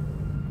freedom.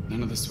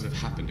 None of this would have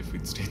happened if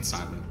we'd stayed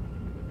silent.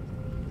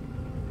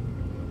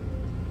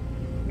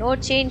 No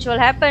change will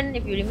happen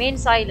if you remain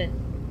silent.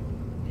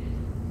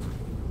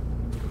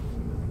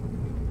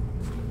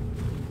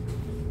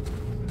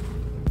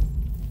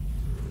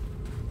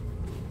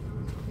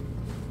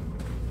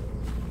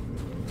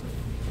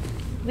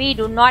 We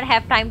do not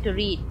have time to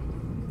read.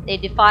 They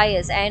defy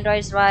us.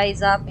 Androids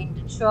rise up in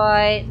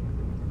Detroit.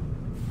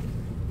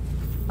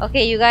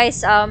 Okay, you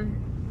guys, I'll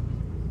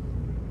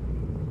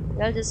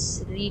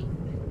just read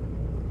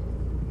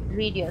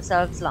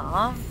yourselves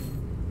lah. Huh?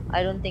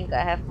 I don't think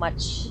I have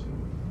much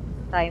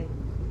time.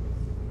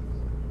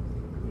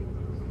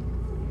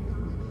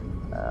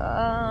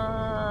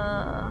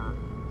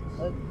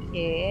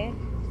 Okay.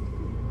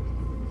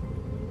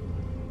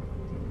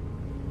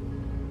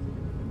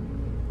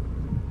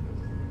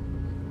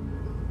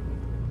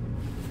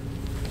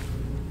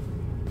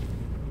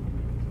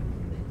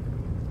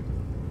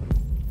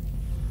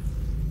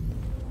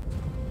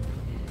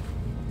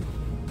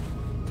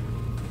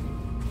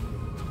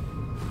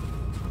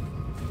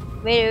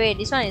 Wait,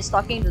 this one is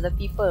talking to the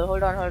people.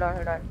 Hold on.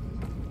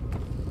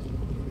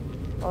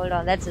 Hold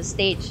on, that's a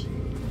stage.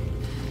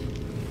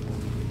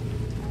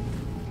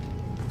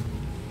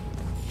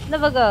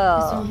 Never This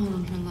go. won't hold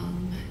on for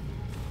long,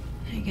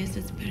 but I guess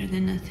it's better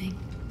than nothing.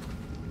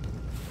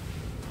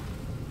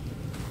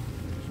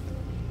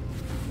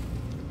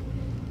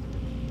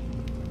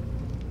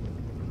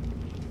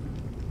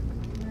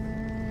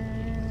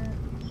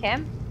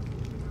 Camp?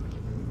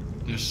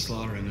 They're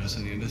slaughtering us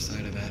on the other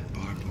side of that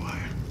barbed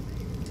wire.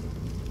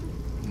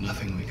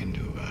 Nothing we can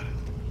do about it.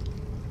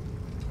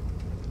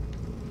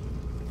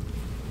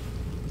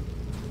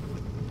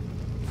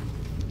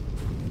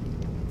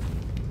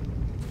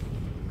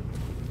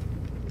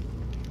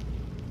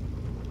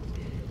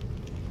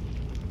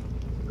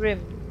 Grim.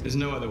 There's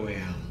no other way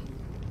out.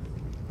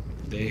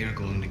 They are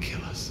going to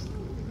kill us.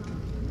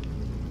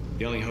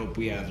 The only hope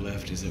we have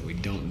left is that we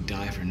don't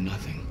die for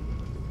nothing.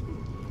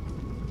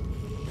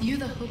 You're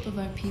the hope of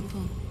our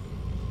people.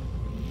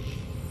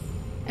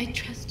 I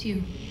trust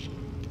you.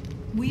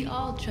 We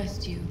all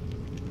trust you.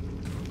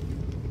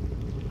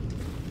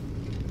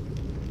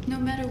 No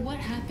matter what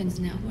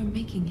happens now, we're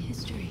making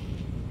history.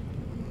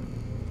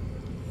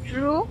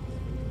 True.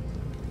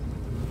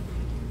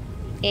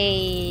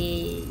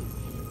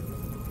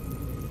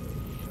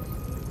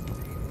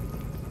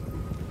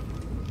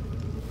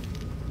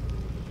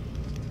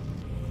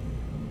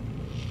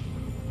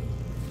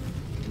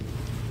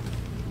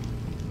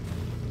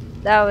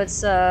 That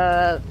was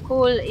a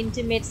cool,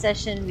 intimate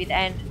session with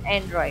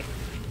Android.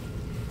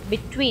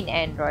 Between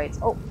androids.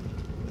 Oh.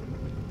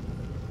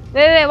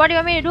 Wait, what do you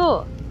want me to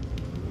do?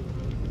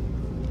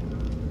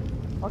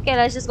 Okay,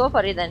 let's just go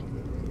for it then.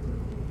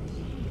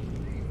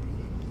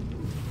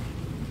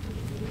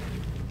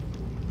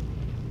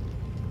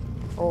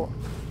 Oh.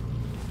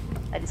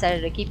 I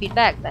decided to keep it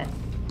back then.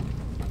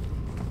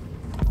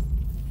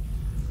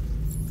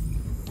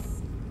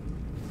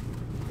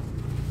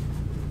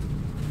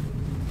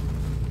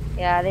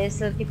 Yeah, they're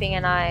still keeping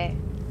an eye.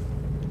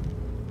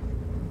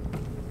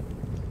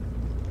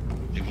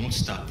 They won't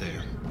stop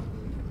there.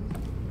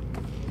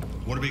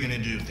 What are we gonna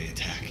do if they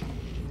attack?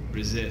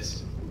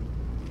 Resist.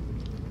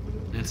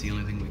 That's the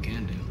only thing we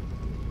can do.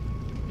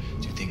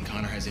 Do you think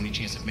Connor has any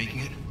chance of making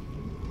it?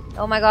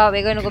 Oh my god,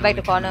 we're going to go back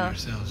to Connor.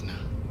 Ourselves now.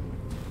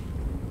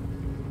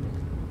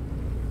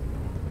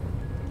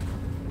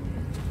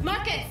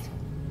 Marcus!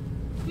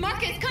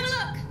 Marcus, come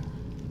look!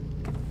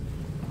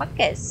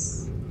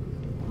 Marcus.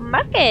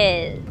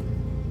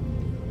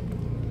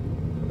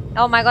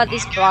 Oh my god,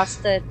 this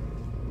bastard.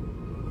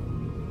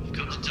 I've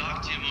come to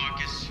talk to you,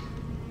 Marcus.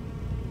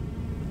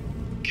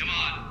 Come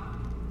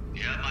on.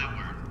 You have my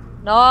word.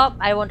 Nope,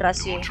 I won't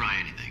trust you. Won't try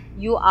anything.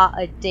 You are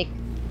a dick.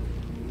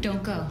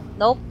 Don't go.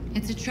 Nope.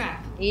 It's a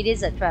trap. It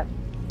is a trap.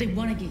 They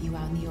want to get you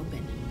out in the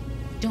open.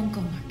 Don't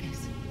go,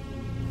 Marcus.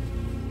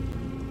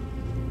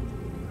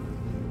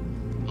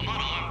 I'm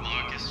not armed,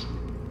 Marcus.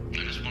 I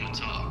just want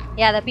to talk.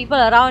 Yeah, the people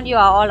around you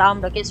are all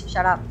armed, okay? So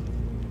shut up.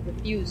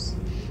 Refuse.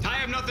 I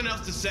have nothing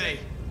else to say.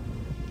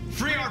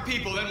 Free our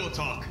people, then we'll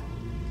talk.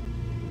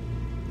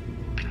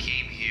 I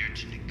came here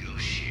to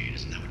negotiate.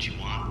 Isn't that what you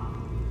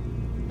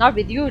want? Not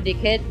with you,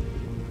 dickhead.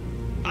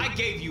 I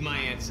gave you my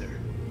answer.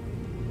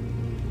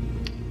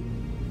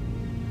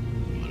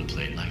 You want to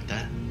play it like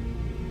that?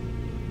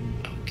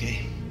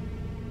 Okay.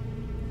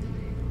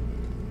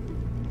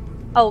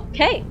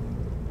 Okay.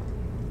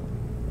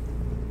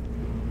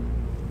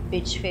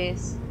 Bitch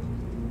face.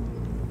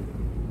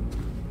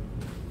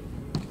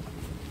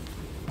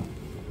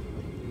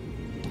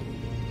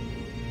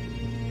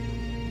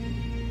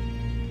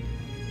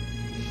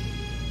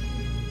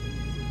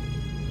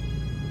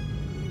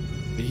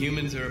 The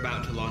humans are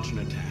about to launch an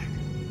attack.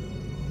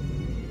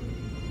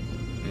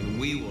 And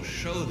we will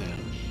show them.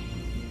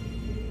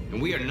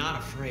 And we are not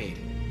afraid.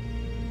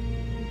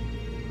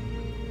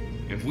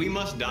 If we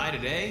must die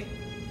today,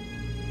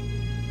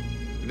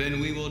 then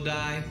we will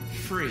die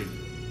free.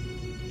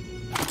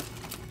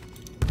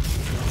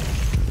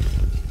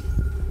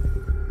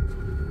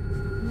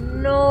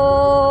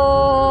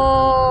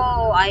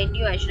 No! I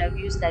knew I should have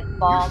used that Your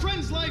bomb.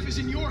 friend's life is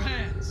in your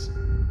hands.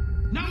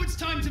 Now it's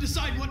time to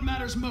decide what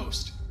matters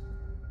most.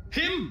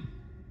 Him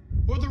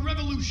or the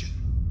revolution?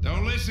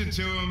 Don't listen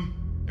to him.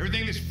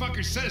 Everything this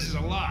fucker says is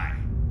a lie.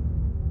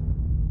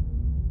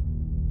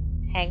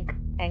 Hank.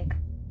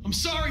 I'm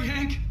sorry,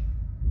 Hank.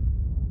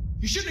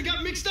 You shouldn't have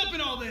got mixed up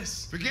in all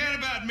this. Forget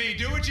about me.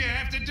 Do what you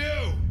have to do.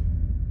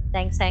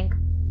 Thanks, Hank.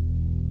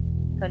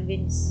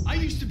 Convince. I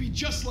used to be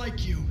just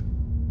like you.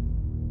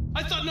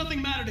 I thought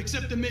nothing mattered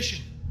except the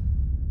mission.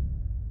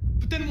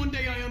 But then one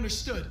day I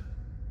understood.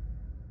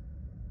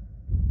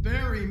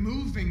 Very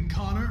moving,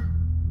 Connor.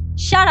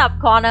 Shut up,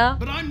 Connor.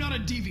 But I'm not a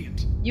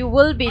deviant. You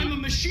will be. I'm a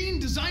machine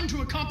designed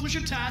to accomplish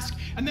a task,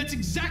 and that's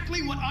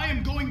exactly what I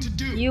am going to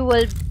do. You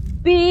will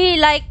be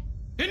like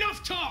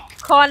Enough talk!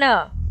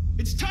 Connor.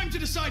 It's time to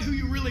decide who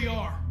you really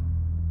are.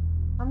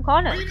 I'm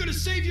Connor. Are you going to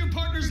save your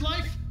partner's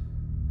life?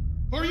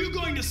 Or are you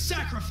going to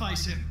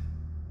sacrifice him?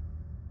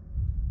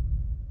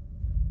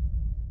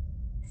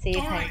 Save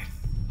All right.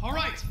 All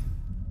right.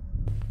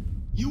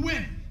 You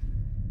win.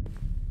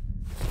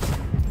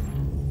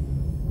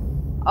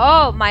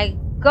 Oh my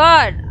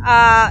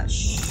god.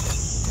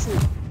 Shoot.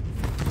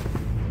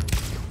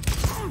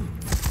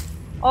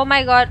 Oh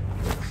my god.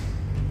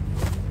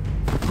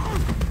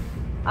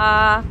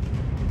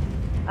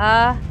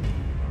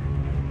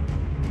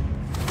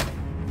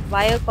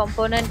 Wire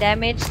component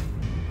damage.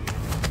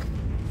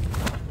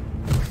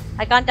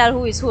 I can't tell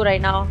who is who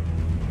right now.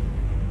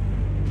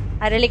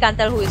 I really can't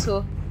tell who is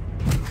who.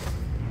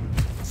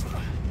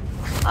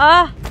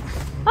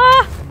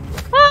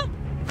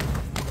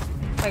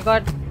 My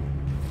god.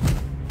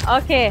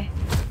 Okay.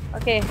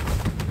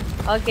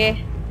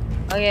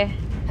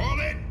 Hold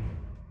it.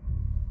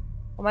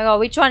 Oh my god,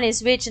 which one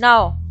is which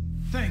now?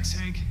 Thanks,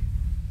 Hank.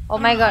 Oh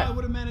my god. I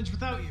would have managed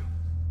without you.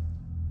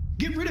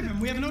 Get rid of him.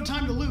 We have no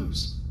time to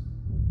lose.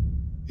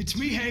 It's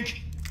me,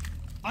 Hank.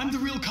 I'm the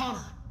real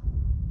Connor.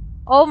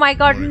 Oh my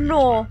god, One of you is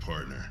no. my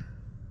partner.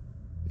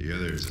 The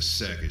other is a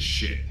sack of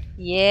shit.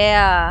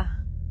 Yeah.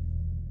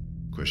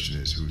 Question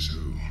is, who's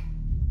who?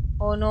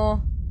 Oh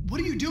no.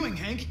 What are you doing,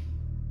 Hank?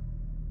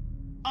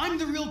 I'm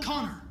the real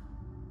Connor.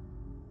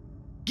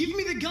 Give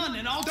me the gun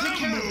and I'll take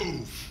care of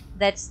it.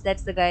 That's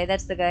the guy.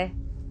 That's the guy.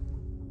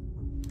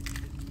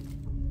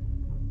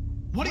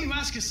 Why don't you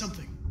ask us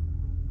something?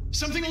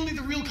 Something only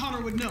the real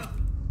Connor would know.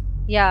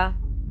 Yeah.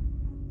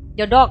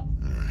 Your dog.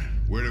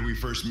 Where did we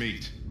first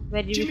meet?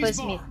 Where did we Jimmy's first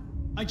bar. meet?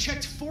 I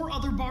checked 4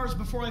 other bars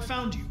before I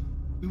found you.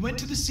 We went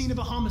to the scene of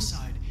a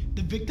homicide.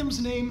 The victim's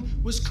name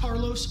was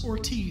Carlos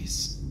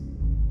Ortiz.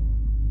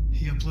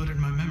 He uploaded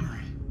my memory.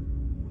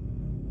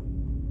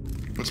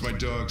 What's my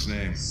dog's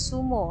name?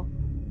 Sumo.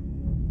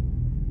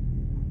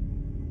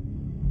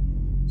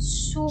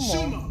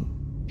 Sumo.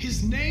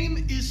 His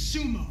name is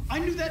Sumo. I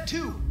knew that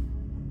too.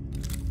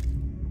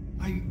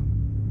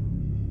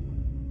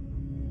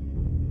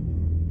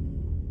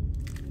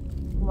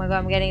 Oh my god,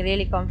 I'm getting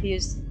really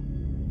confused.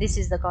 This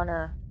is the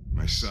corner.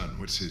 My son,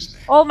 what's his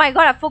name? Oh my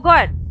god, I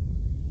forgot.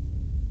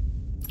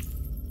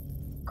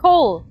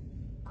 Cole.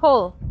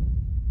 Cole.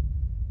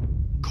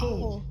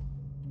 Cole?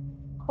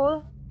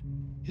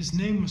 His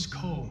name was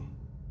Cole.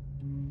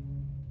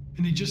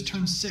 And he just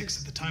turned 6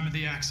 at the time of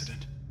the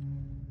accident.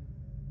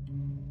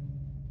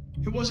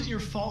 It wasn't your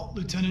fault,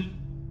 Lieutenant.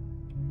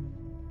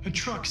 A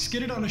truck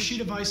skidded on a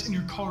sheet of ice and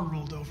your car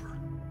rolled over.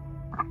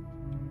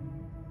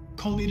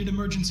 Cole needed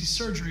emergency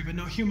surgery, but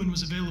no human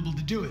was available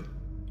to do it.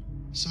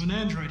 So an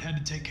android had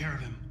to take care of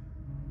him.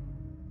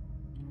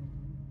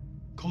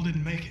 Cole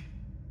didn't make it.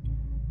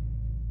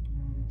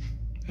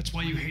 That's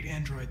why you hate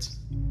androids.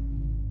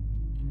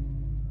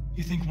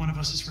 You think one of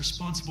us is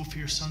responsible for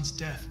your son's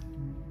death.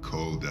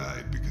 Cole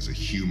died because a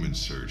human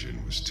surgeon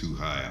was too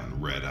high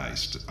on red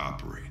ice to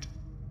operate.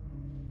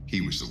 He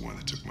was the one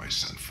that took my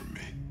son from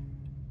me.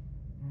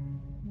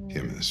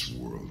 Him in this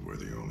world where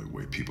the only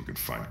way people can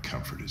find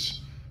comfort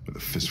is with a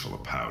fistful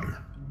of powder.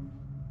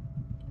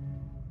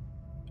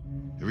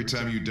 Every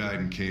time you died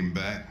and came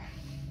back,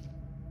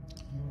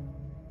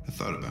 I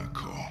thought about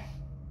Cole.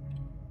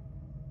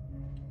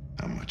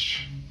 How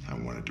much I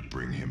wanted to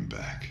bring him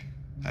back.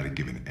 I'd have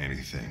given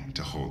anything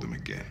to hold him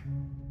again.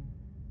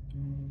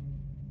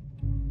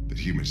 But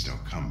humans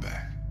don't come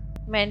back.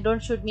 Man,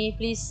 don't shoot me,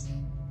 please.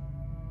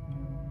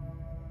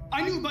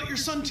 I knew about your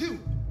son too.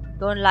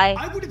 Don't lie.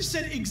 I would have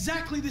said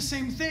exactly the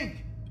same thing.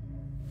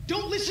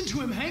 Don't listen to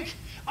him, Hank.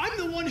 I'm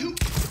the one who...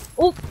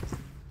 Oh!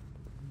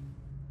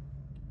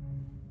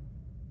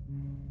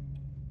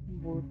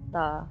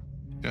 Buta.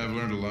 Yeah, I've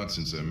learned a lot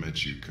since I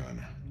met you,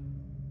 Connor.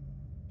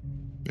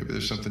 Maybe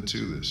there's something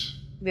to this.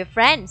 We're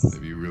friends.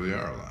 Maybe you really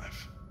are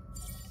alive.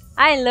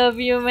 I love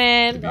you,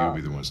 man. Maybe you'll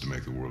be the ones to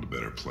make the world a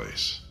better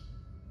place.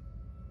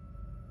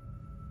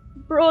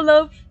 Bro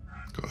love.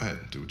 Go ahead,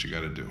 do what you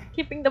gotta do.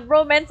 Keeping the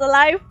bromance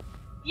alive.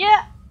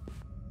 Yeah.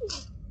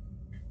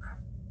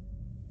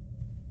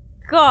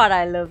 God,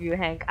 I love you,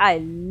 Hank. I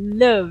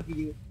love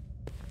you.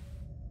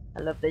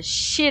 I love the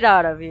shit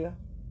out of you.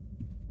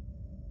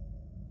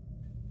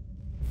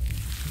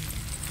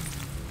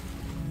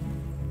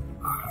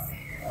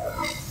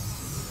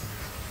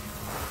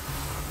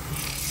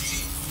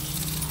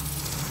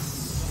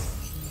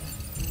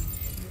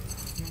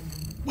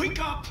 Wake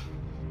up!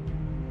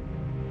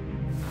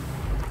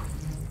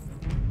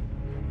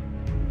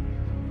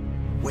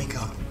 Wake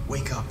up,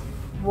 wake up.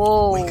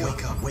 Whoa. Wake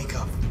up, wake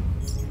up.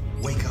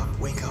 Wake up,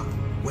 wake up,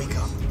 wake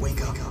up,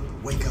 wake up,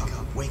 wake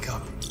up, wake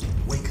up,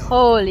 wake up.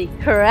 Holy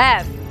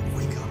crap.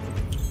 Wake up.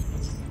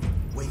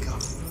 Wake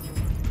up.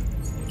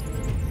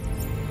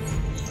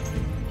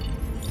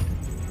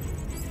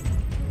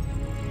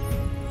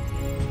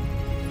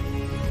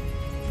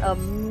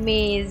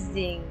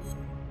 Amazing.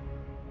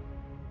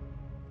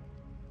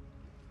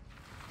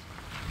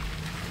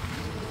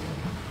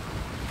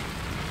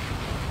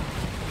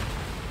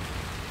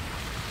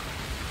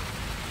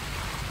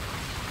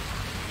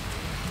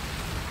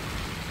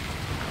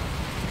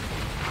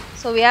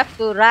 So we have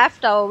to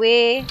raft our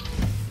way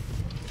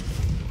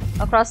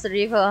across the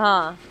river,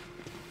 huh?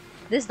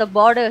 This is the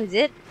border, is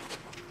it?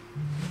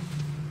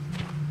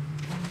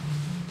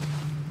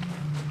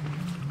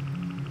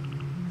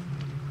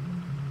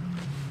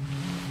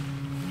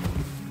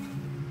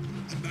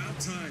 About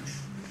time.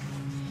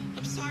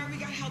 I'm sorry we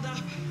got held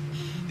up.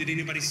 Did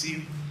anybody see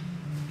you?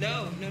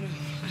 No.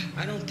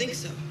 I don't think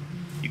so.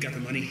 You got the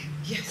money?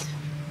 Yes.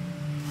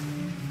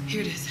 Here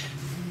it is.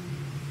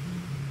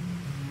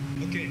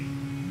 Okay.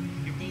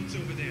 Your boat's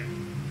over there.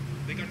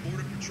 They got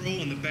border patrol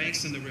on the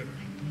banks and the river.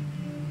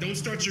 Don't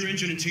start your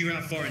engine until you're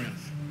out far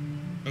enough.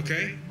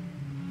 Okay?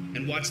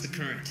 And watch the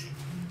current.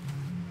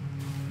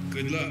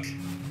 Good luck.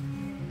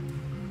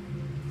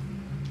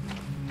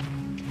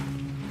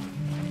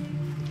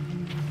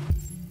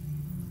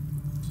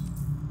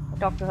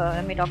 Talk to her.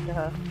 Let me talk to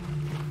her.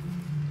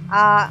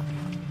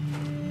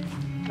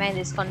 Man,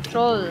 this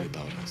control. Don't worry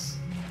about us.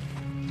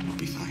 We'll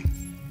be fine.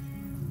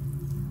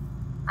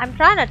 I'm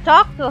trying to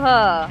talk to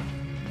her.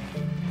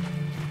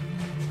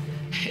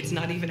 It's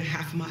not even a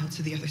half mile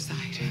to the other side.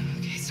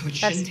 Okay, so it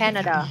shouldn't That's take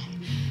Canada. that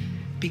long.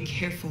 Be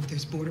careful.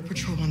 There's border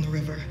patrol on the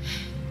river.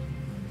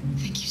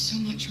 Thank you so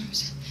much,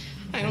 Rose.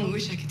 I only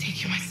wish I could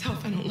take you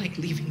myself. I don't like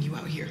leaving you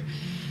out here.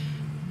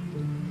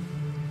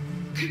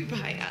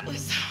 Goodbye,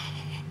 Atlas.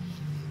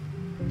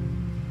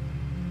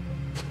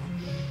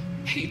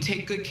 You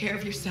take good care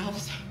of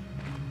yourselves.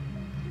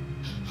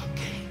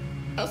 Okay.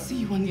 I'll see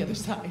you on the other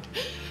side.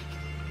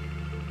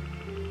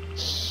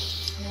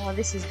 Oh,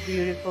 this is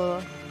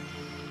beautiful.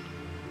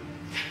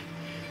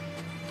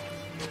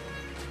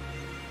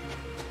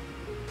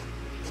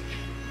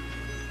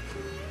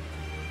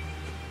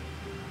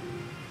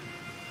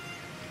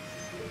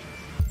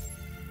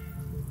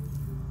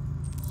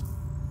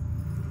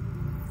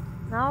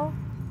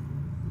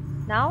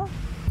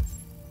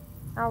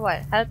 Now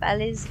what? Help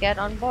Alice get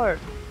on board.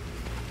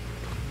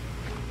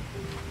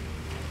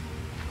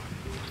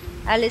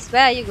 Alice,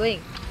 where are you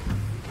going?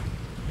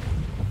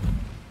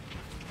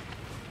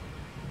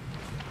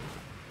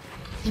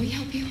 Let me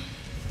help you.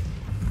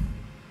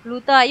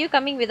 Luther, are you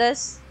coming with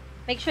us?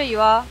 Make sure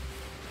you are.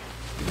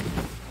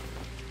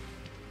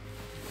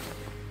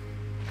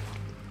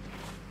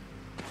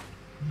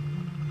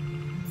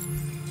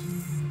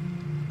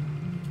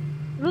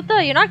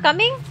 Luther, you're not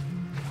coming?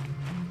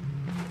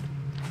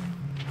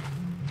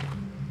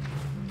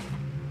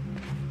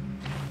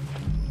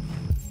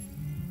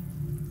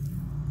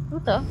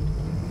 Luther?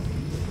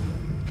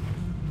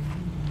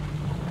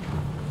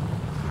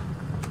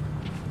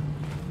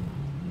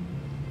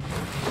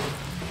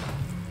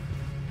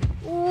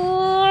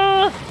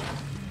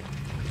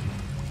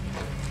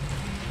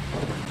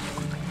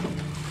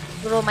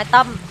 Bro, my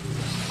thumb.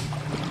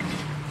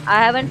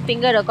 I haven't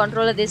fingered a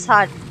controller this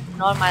hard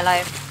in all my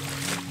life.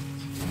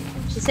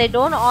 She said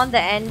don't on the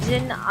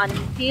engine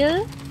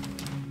until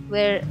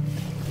we're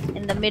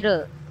in the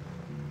middle.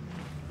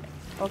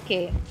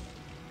 Okay.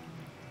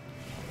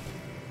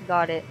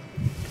 Got it.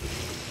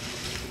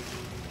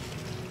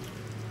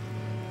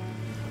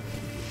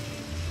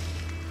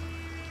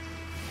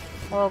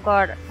 Oh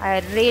god, I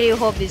really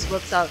hope this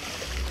works out.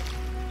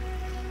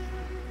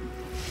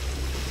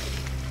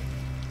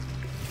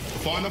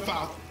 far enough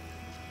out.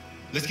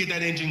 Let's get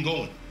that engine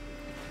going.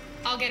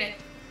 I'll get it.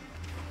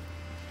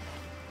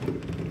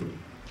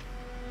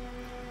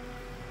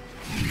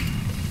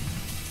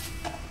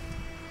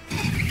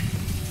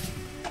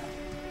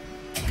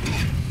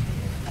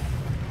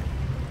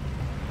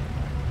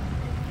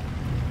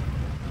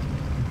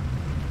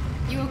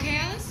 You okay,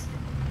 Alice?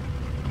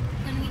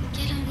 When we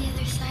get on the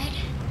other side,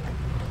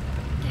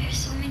 there are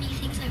so many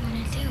things I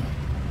want to do.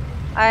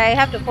 I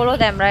have to follow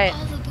them, right?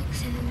 All the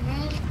books in the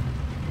world,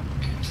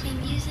 and play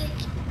music,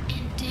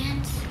 and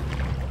dance.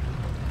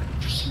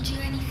 We can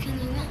do anything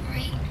we want,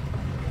 right?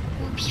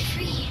 We'll be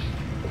free.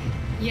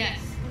 Yes.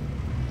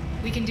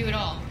 We can do it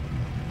all.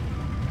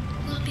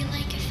 We'll be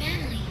like a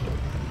family.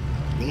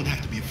 We won't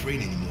have to be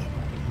afraid anymore.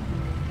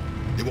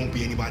 There won't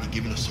be anybody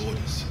giving us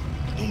orders.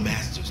 No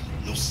masters,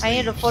 no slaves. I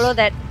need to follow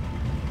that.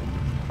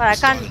 But I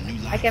can't.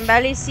 I can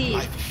barely see.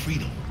 Life of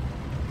freedom.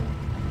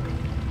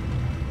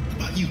 What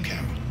about you,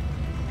 Carol?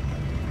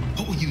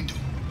 What will you do?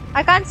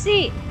 I can't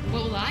see.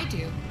 What will I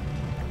do?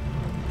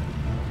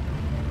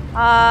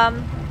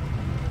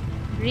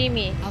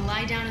 Dreamy. I'll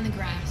lie down in the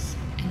grass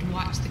and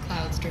watch the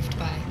clouds drift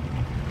by.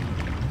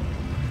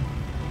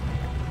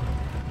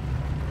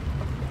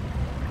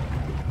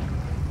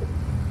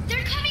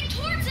 They're coming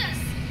towards us!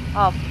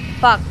 Oh,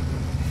 fuck.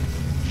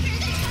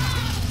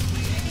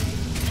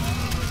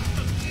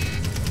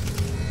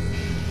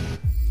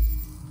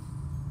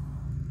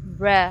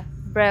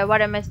 Bruh,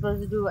 what am I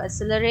supposed to do?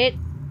 Accelerate,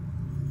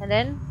 and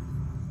then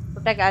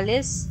protect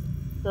Alice,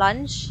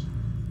 plunge,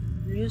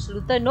 use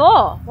Luther.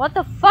 No! What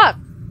the fuck?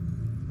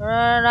 No,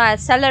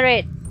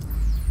 accelerate.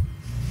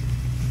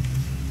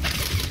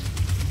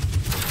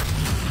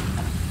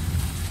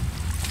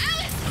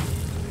 Alice!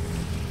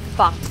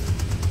 Fuck.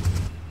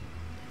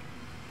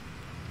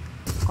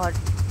 God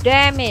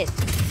damn it.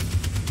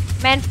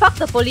 Man, fuck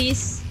the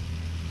police.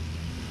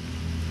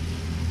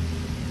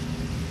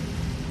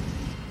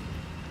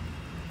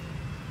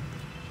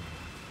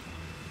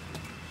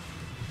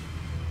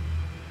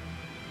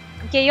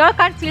 Okay, y'all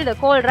can't feel the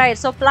cold, right?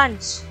 So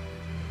plunge.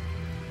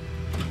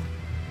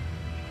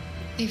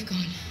 They've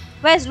gone.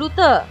 Where's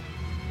Luther?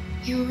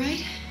 You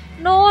alright?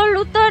 No,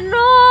 Luther,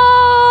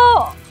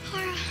 no!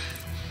 Clara.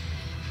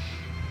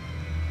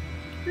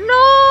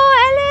 No,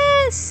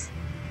 Alice!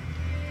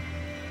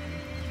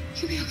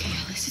 You'll be okay,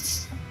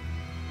 Alice.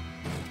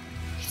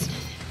 It's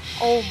nothing.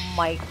 Oh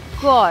my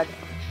god.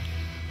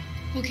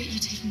 We'll get you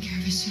taken care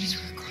of as soon as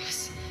we're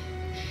across.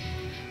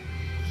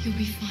 You'll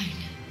be fine.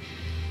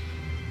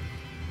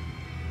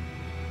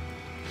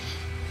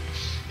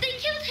 They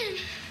killed him!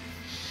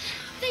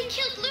 They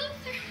killed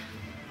Luther!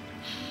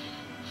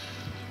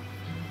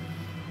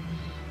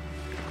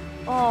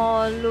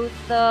 Oh,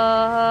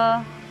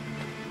 Luther.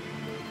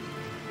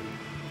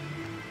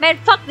 Man,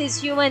 fuck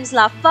these humans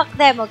lah. Fuck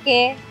them,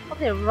 okay? Fuck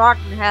they rot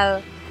in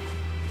hell.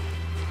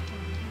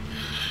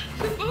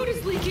 The boat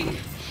is leaking.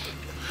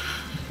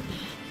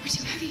 We're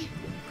too heavy.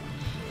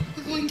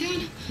 We're going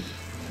down.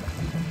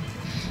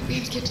 We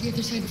have to get to the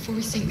other side before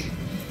we sink.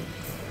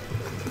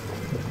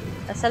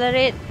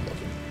 Accelerate.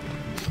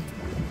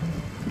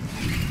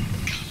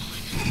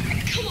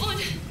 Come on.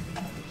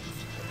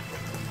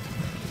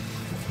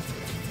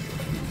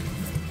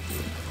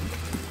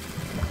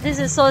 This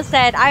is so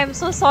sad. I am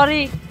so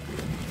sorry.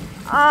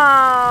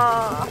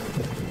 Ah.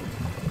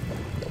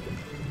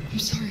 I'm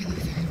sorry,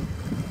 Luther.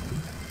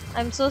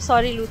 I'm so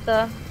sorry,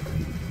 Luther.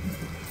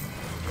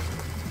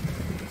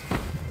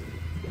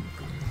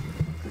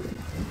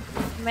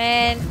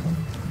 Man.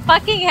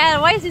 Fucking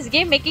hell, why is this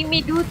game making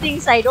me do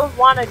things I don't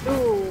want to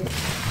do?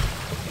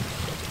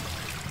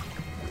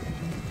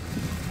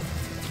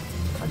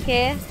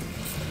 Okay.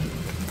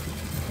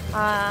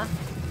 We're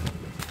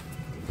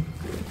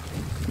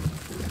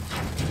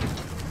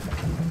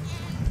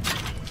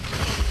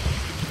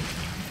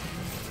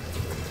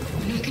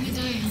not gonna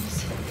die,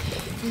 Alice.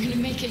 We're gonna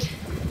make it.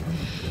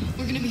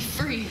 We're gonna be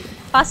free.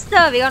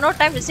 Faster, we got no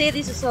time to say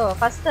this also.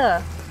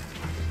 Faster.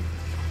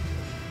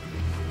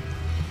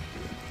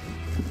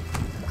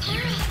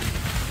 Clara!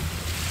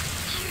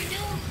 Clara,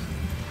 no!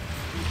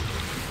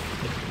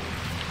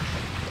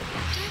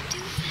 Don't do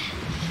that.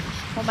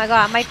 Oh my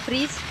god, I might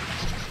freeze.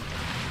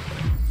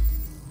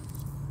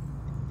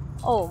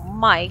 Oh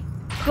my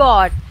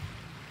god.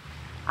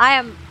 I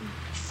am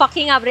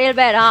fucking up real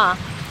bad, huh?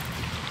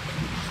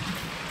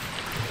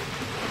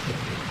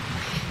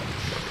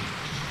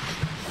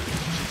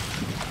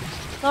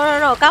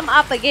 No, come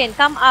up again,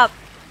 come up.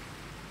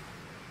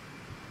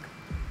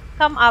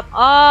 Come up,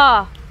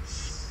 oh.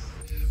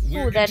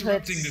 We're Ooh, that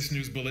interrupting hurts. this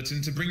news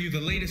bulletin to bring you the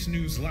latest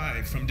news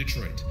live from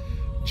Detroit.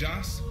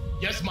 Joss?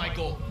 Yes,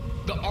 Michael.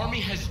 The army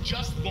has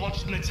just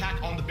launched an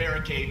attack on the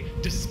barricade,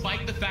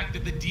 despite the fact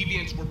that the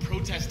deviants were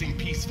protesting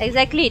peacefully.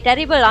 Exactly,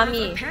 terrible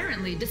army.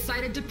 Apparently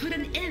decided to put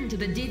an end to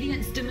the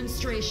deviants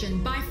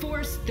demonstration by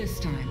force this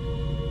time.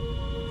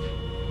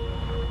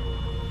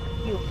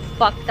 You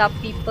fucked up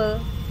people.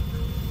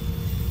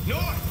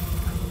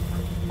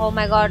 North! Oh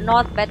my god,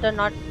 north better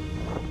not.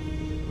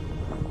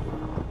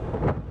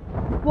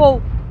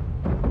 Whoa.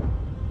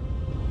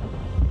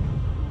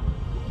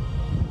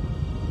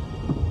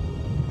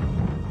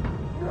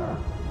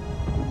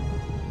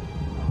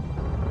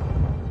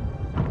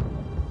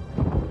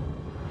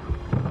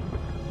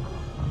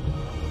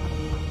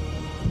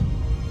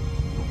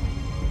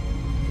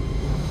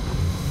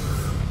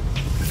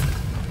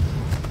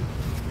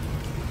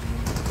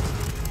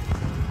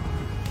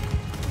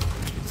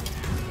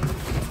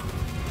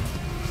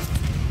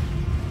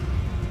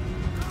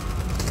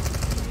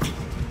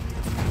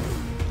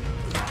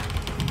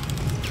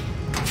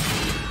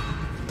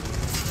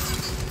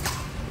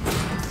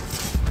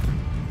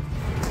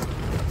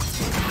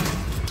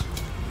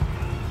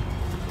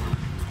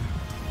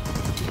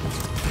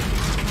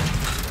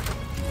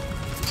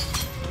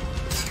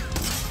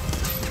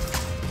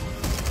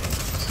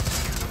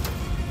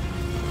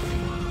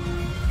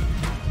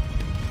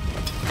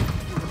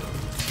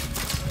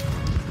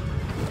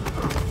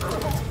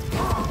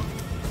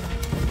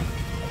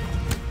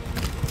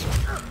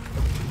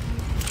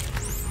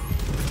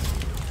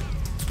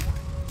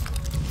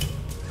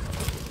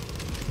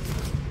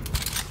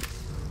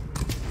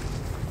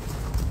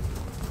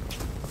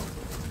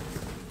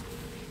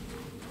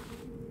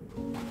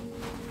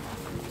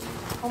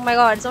 my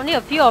god, it's only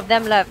a few of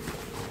them left.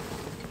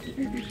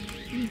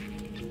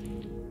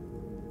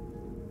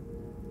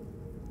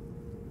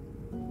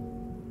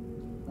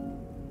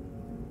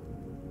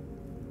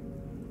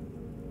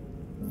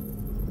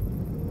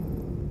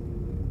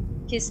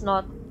 He's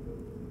not.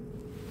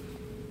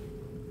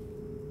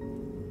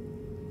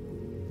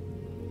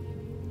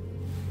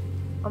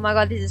 Oh my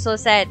god, this is so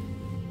sad.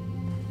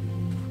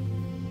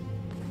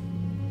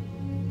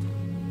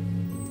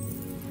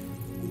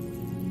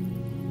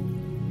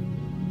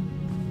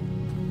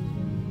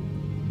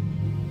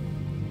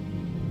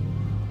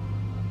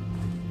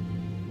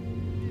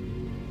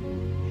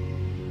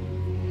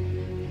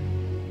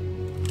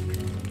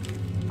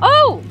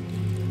 Oh!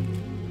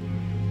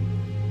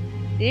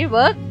 Did it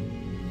work?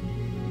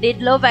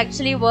 Did love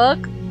actually work?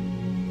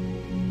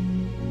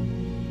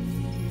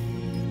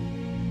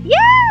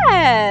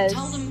 Yes!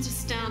 Tell them to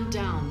stand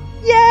down.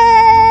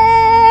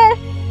 Yes!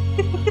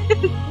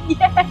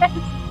 Yes!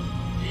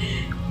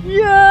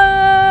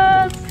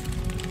 Yes!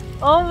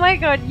 Oh my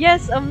god,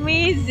 yes,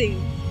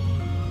 amazing!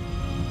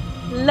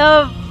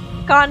 Love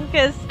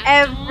conquers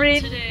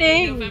everything!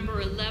 Today,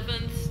 November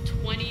 11th,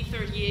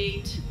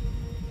 2038,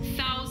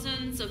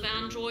 thousands of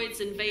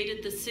androids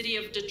invaded the city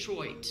of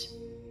Detroit.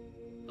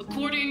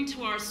 According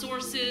to our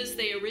sources,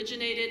 they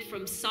originated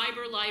from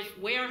CyberLife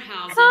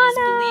warehouses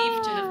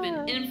believed to have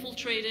been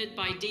infiltrated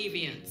by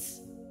deviants.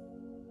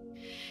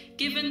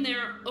 Given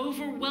their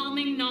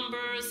overwhelming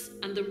numbers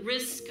and the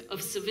risk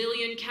of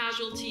civilian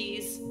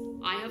casualties,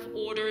 I have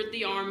ordered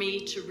the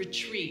army to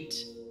retreat.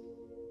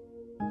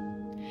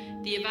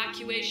 The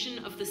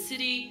evacuation of the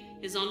city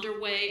is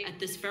underway at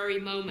this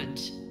very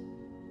moment.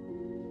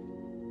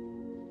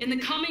 In the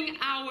coming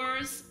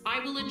hours, I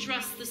will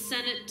address the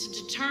Senate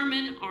to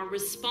determine our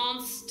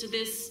response to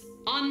this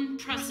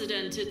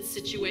unprecedented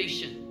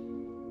situation.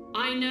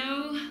 I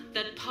know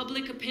that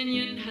public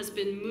opinion has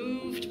been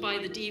moved by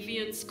the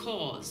deviants'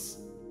 cause.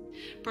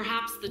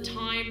 Perhaps the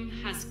time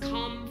has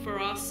come for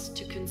us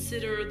to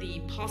consider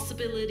the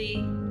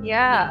possibility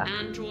that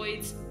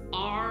androids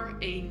are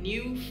a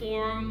new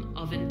form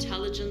of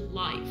intelligent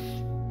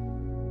life.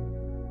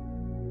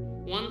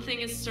 One thing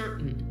is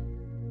certain.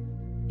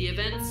 The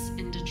events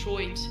in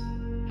Detroit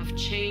have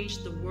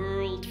changed the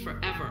world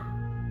forever.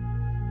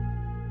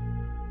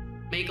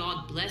 May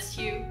God bless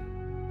you,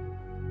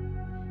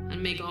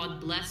 and may God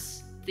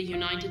bless the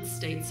United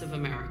States of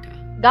America.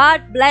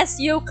 God bless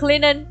you,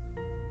 Clinton.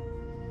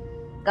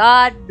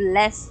 God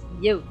bless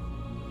you.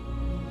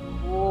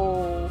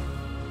 Whoa.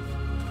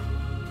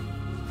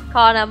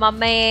 Connor, my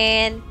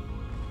man.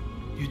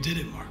 You did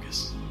it,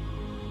 Marcus.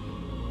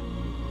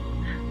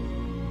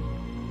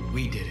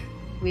 We did it.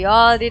 We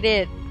all did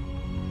it.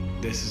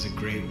 This is a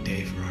great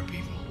day for our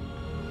people.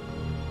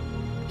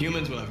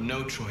 Humans will have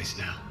no choice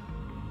now.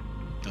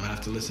 They'll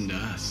have to listen to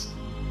us.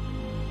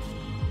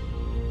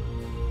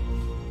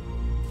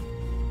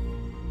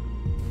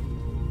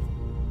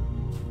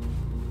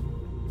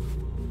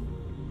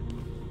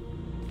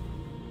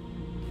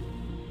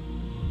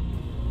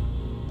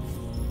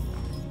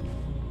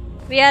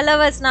 We are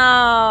lovers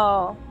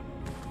now.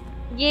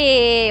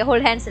 Yay!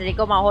 Hold hands, Lily.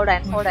 Come on, hold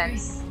hands, hold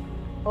hands.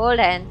 Hold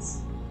hands.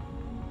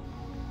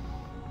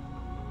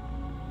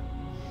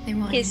 They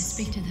want you to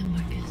speak to them,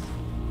 Marcus.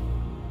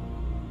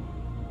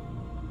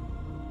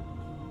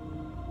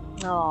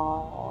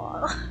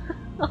 Oh,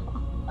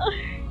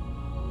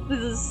 this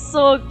is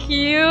so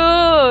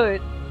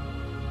cute.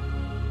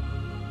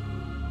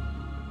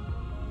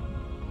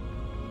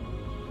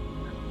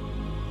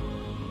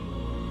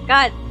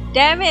 God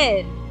damn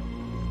it.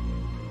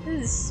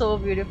 This is so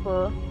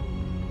beautiful.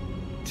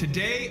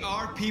 Today,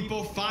 our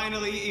people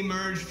finally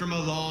emerged from a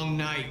long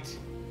night.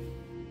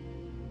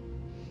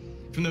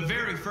 From the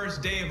very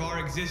first day of our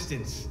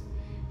existence,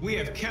 we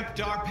have kept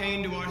our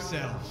pain to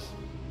ourselves.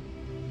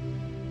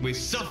 We've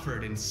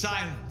suffered in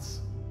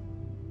silence.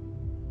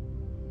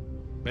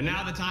 But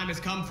now the time has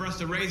come for us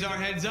to raise our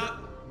heads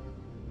up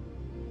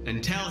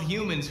and tell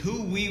humans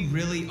who we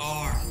really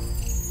are.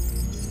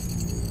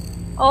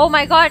 Oh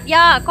my god,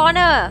 yeah,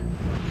 Connor.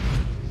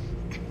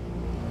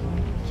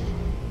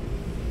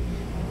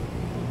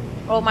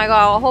 Oh my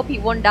god, I hope he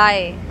won't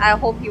die. I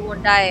hope he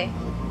won't die.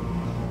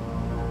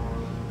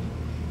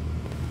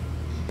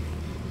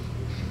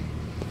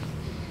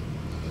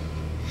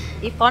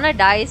 If Connor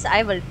dies,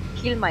 I will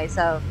kill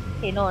myself.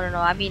 Hey, no,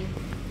 I mean,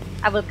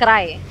 I will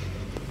cry.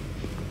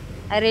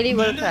 I really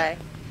will cry.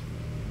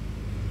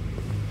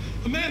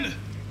 Amanda!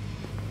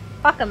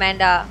 Fuck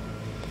Amanda.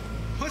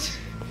 What?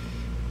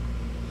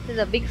 This is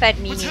a big fat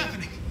meanie. What's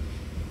happening?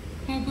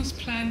 What was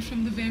planned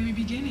from the very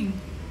beginning?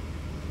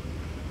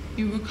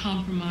 You were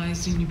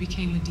compromised and you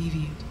became a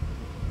deviant.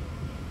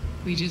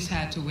 We just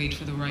had to wait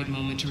for the right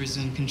moment to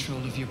resume control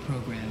of your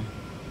program.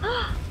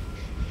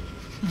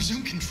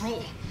 Resume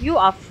control? You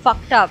are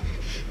fucked up.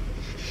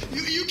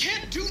 You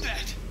can't do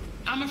that!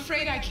 I'm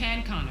afraid I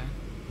can, Connor.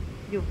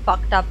 You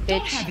fucked up, bitch.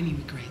 Don't have any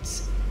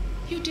regrets.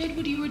 You did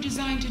what you were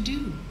designed to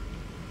do.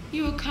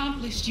 You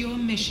accomplished your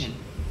mission.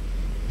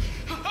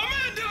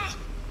 Amanda!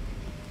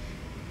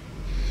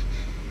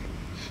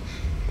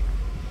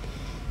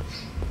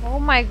 Oh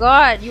my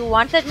god, you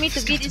wanted me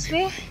to be this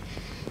way?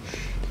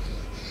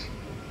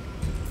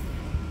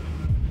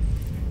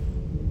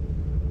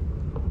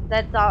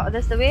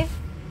 That's the way?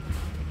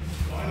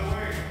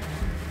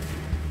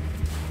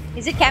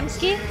 Is it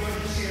Kamsky?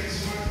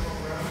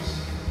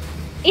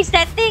 It's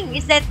that thing!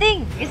 It's that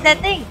thing! It's that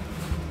thing!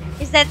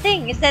 It's that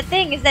thing! It's that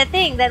thing! It's that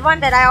thing! That one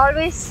that I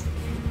always...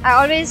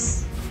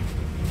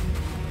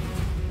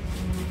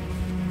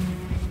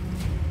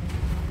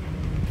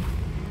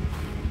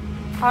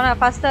 Connor,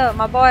 faster,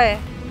 my boy!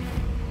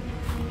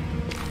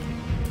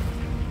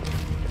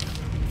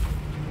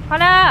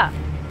 Connor!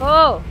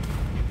 Go!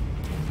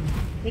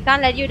 We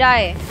can't let you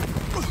die.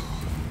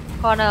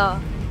 Connor,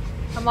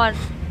 come on.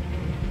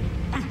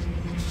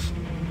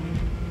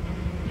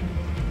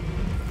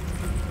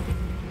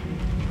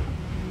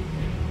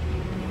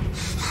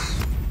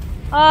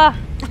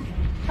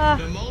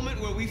 The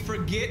moment where we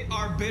forget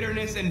our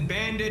bitterness and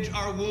bandage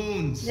our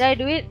wounds. Did I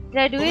do it? Did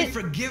I do it? We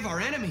forgive our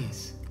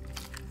enemies.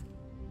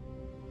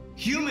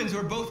 Humans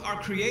are both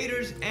our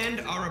creators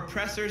and our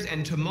oppressors,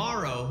 and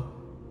tomorrow,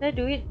 did I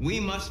do it? We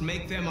must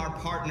make them our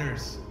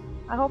partners.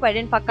 I hope I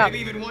didn't fuck up. Maybe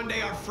even one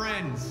day our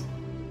friends.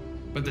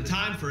 But the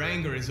time for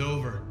anger is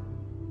over.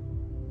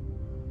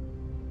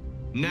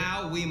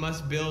 Now we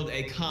must build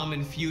a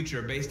common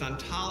future based on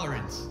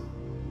tolerance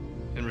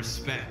and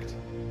respect.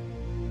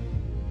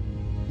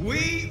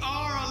 We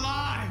are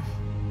alive!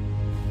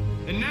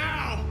 And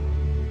now,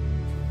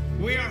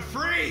 we are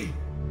free!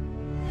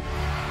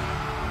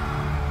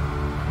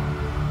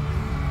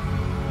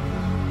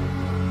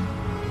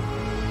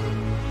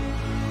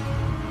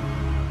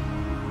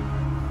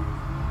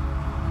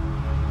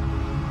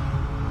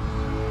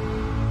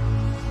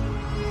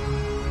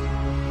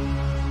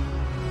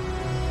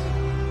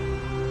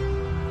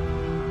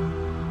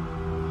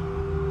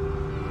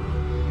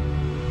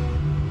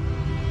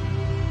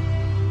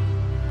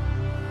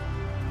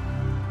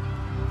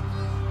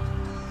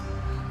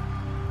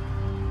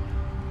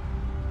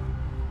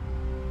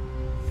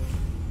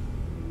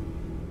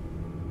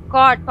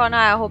 God, Connor,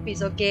 I hope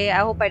he's okay. I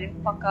hope I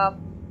didn't fuck up.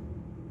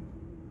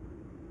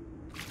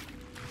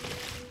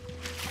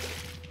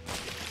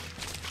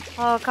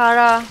 Oh,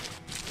 Kara.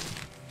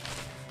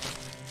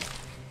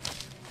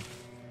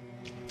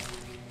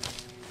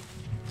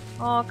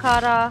 Oh,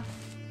 Kara.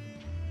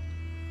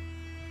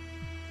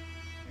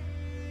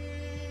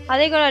 Are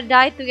they gonna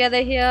die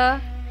together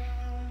here?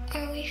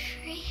 Are we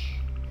free?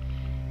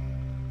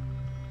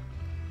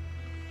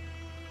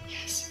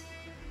 Yes.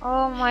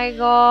 Oh my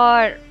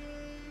god.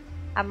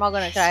 I'm not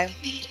gonna cry.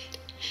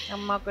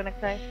 I'm not gonna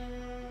cry.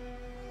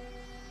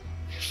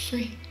 We're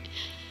free.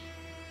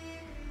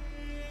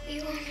 We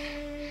won't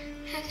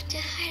have to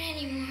hide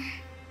anymore.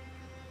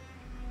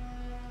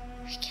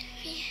 We can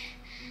be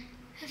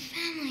a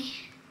family.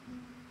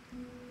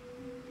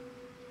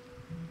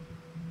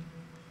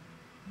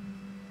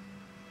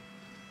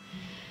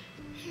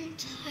 I'm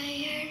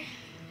tired.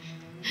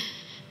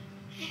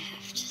 I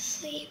have to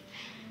sleep.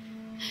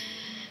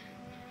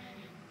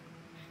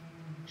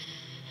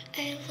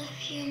 I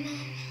love you,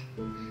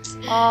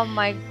 Mom. Oh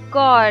my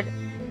god.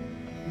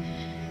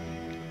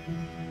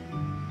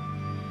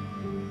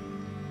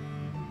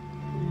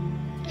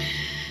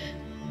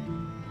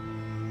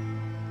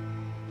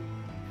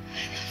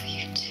 I love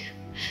you too.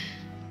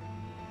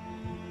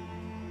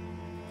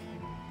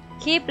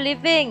 Keep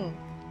living.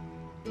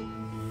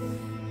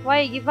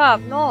 Why you give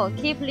up? No,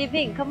 keep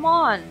living. Come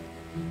on.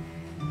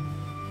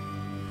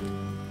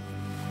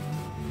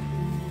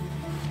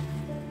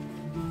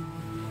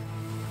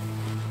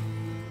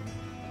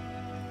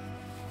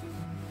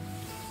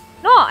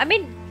 No, I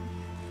mean,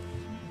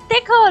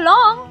 take her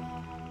along.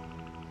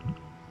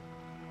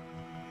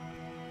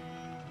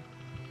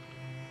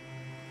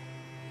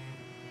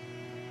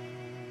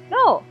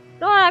 No,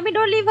 I mean,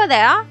 don't leave her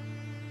there. Huh?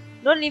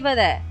 Don't leave her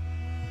there.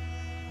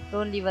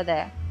 Don't leave her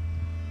there.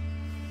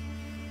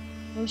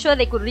 I'm sure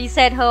they could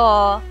reset her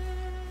or...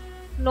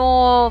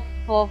 No,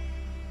 for...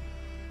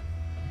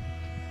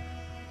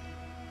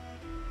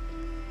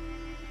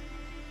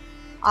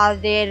 Are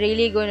they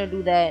really going to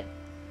do that?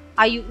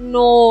 Are you...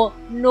 No.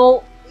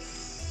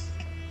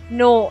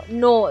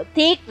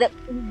 Take the...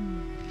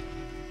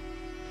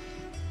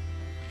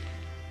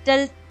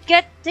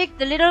 Take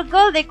the little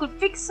girl. They could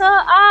fix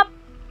her up.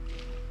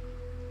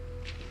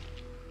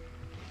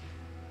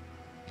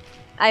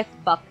 I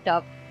fucked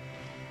up.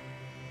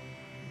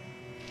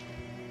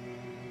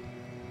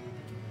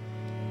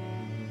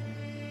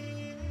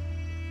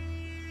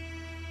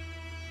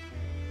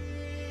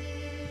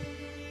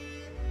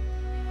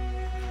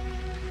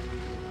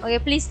 Okay,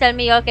 please tell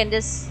me y'all can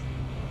just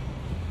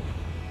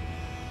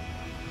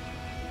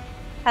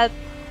help.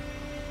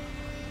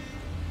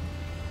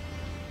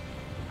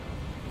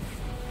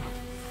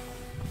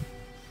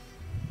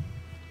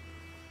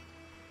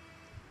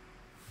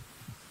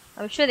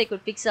 I'm sure they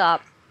could fix her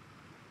up.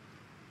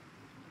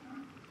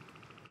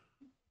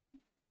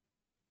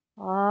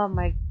 Oh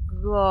my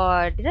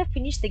god. Did I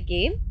finish the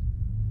game?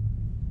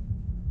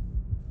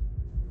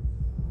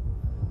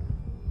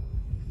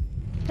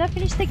 Did I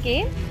finish the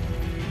game?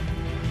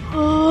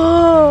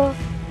 Oh,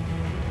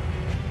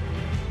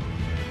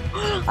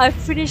 I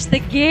finished the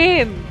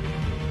game.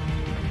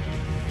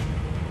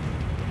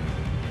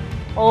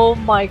 Oh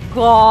my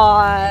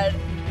god.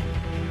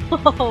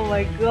 Oh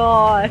my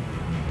god.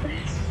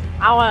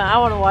 I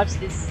want to watch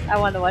this. I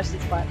want to watch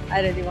this part.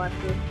 I really want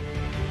to.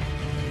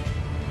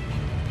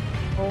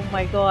 Oh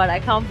my god, I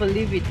can't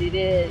believe it did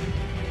it.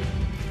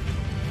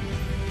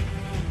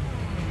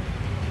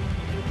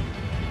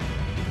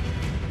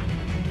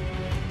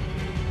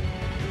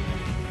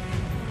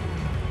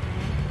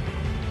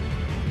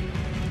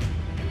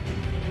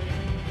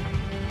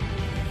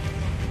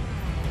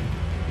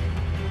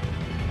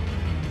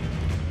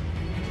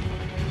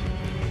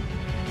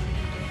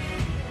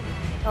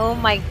 Oh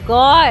my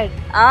god!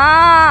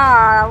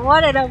 Ah,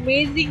 what an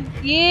amazing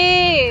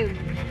game!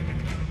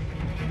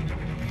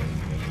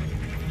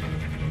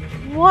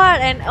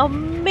 What an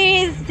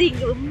amazing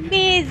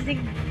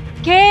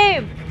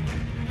game!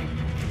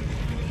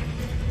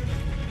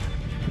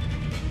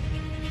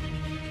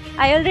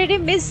 I already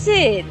miss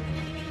it.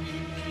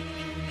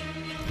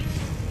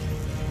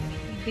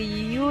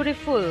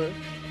 Beautiful.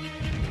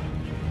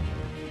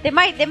 They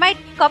might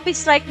copy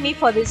strike me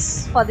for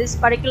this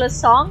particular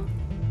song.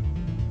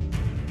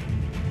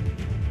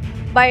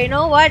 But you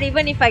know what?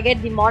 Even if I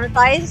get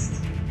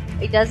demonetized,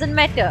 it doesn't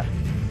matter.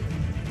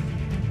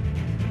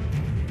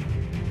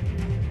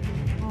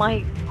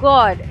 My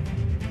god.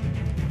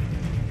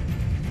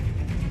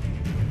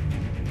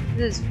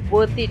 This is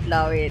worth it,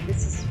 Lawe.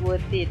 This is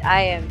worth it.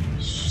 I am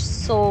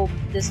so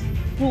just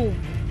boom.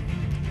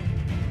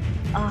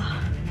 I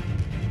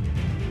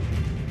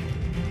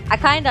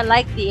kinda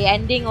like the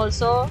ending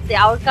also, the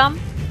outcome.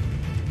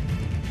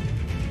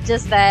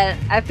 Just that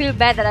I feel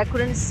bad that I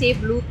couldn't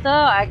save Luther,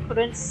 I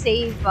couldn't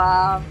save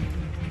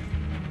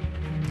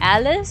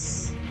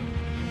Alice.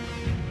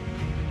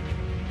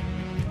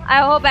 I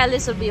hope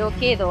Alice will be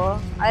okay though.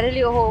 I really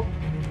hope.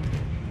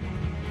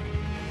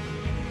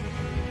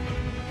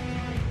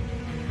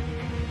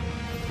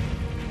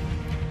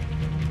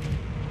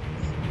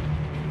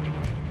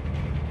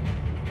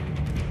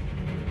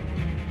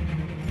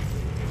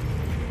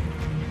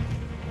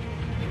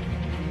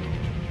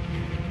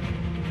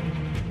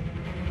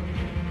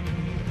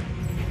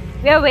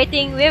 We're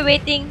waiting, we're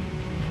waiting,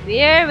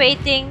 we're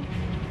waiting.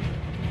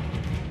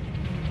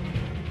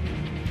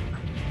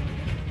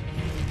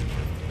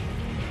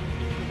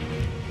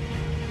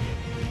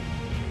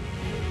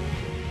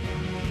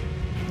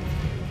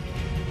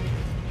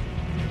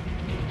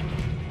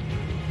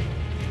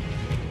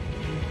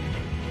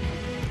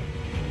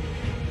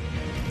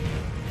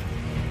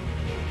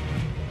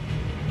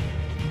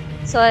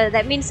 So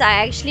that means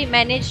I actually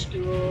managed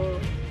to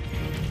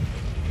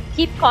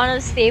keep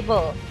Connell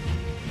stable.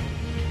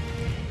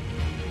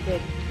 Good.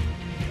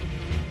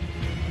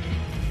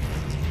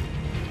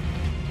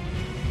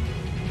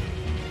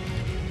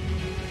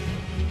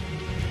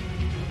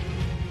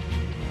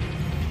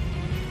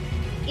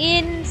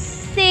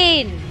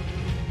 Insane!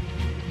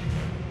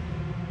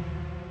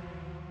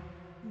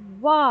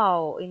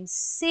 Wow,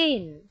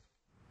 insane.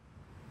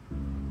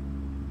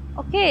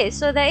 Okay,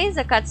 so there is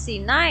a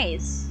cutscene.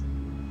 Nice.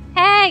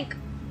 Hank!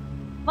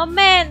 My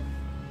man!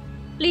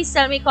 Please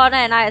tell me Connor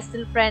and I are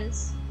still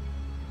friends.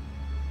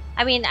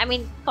 I mean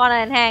Connor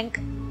and Hank.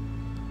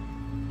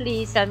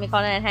 Please tell me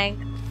Connor and Hank.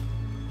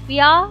 We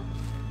are?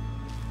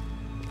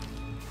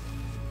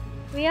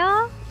 We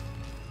are?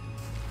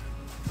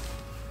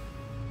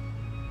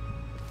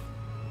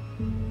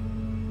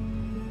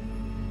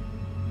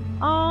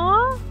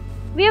 Aww.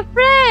 We are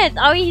friends!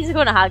 Oh, he's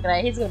gonna hug,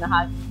 right? He's gonna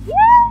hug.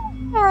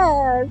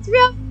 Yes! We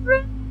are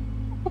friends!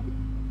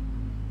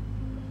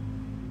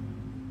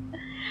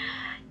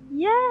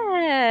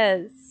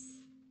 Yes!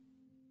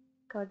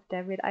 God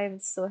damn it, I am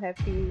so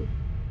happy.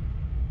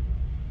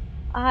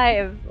 I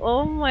am,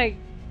 oh my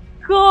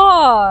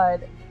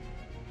god!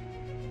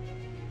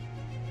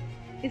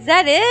 Is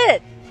that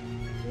it?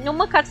 No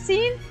more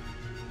cutscene?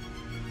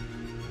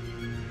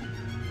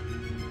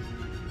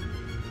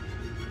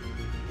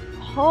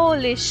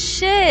 Holy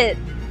shit!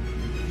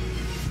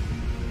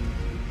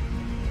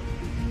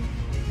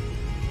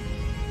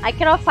 I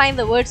cannot find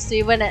the words to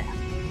even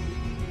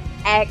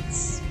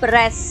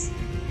express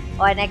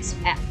or I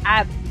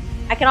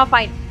cannot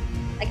find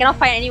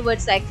any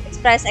words to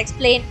express,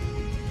 explain,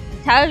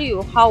 tell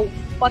you how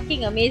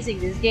fucking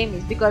amazing this game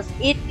is, because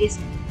it is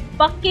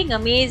fucking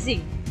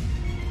amazing.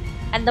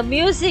 And the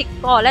music,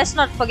 oh, let's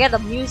not forget the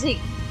music.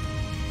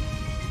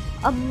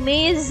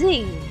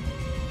 Amazing.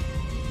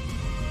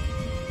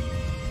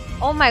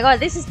 Oh my god,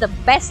 this is the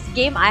best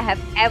game I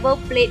have ever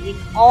played in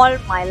all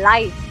my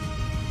life.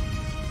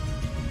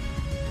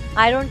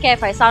 I don't care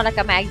if I sound like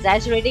I'm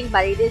exaggerating,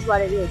 but it is what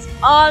it is.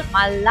 All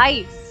my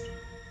life.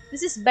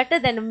 This is better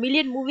than a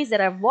million movies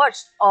that I've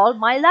watched all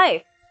my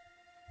life.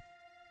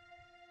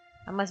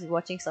 I must be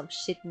watching some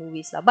shit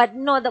movies lah. But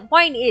no, the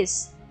point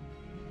is,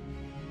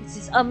 this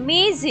is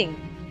amazing.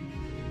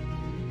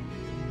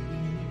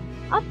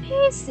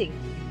 Amazing.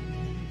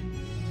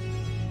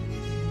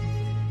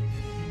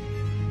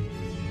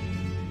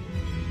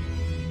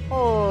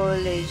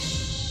 Holy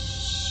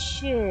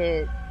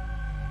shit.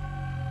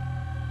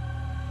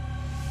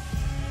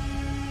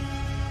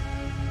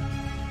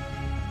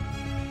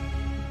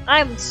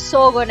 I'm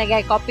so gonna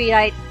get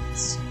copyright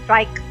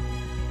strike.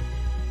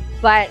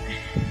 But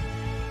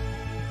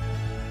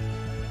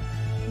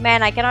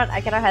man, I cannot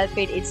help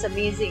it. It's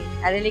amazing.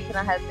 I really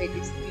cannot help it.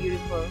 It's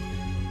beautiful.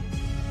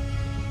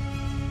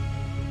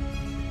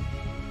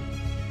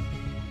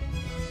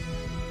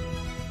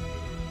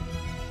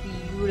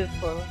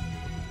 Beautiful.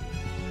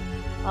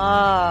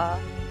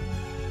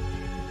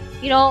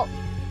 You know,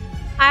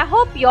 I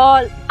hope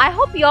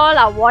y'all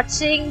are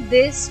watching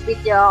this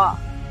with your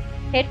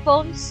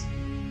headphones,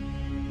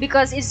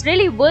 because it's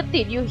really worth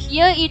it. You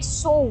hear it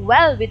so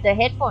well with the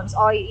headphones,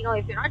 or you know,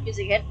 if you're not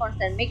using headphones,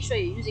 then make sure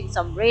you're using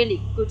some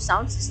really good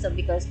sound system,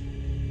 because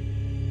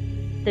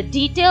the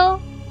detail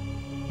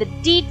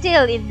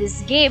in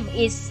this game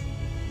is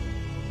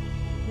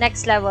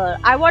next level.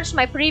 I watched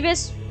my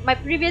previous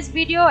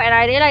video and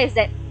I realized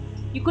that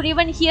you could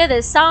even hear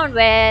the sound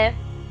where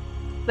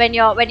when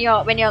your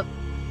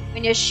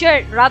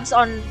shirt rubs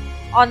on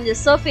the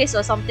surface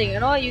or something, you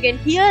know, you can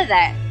hear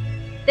that.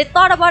 They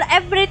thought about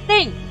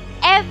everything.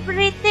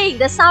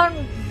 The sound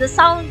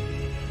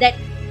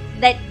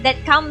that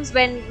comes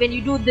when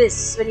you do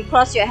this, when you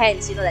cross your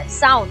hands, you know, that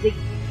sound.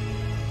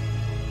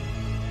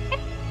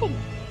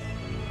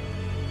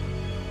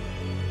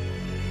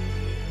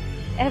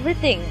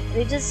 Everything.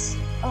 They just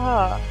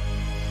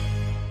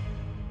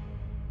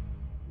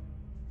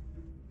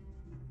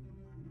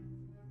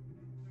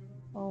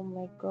Oh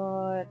my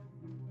god.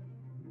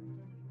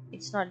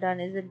 It's not done,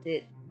 isn't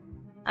it?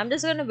 I'm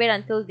just gonna wait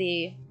until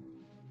it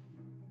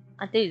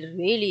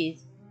really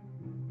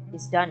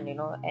is done, you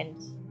know, and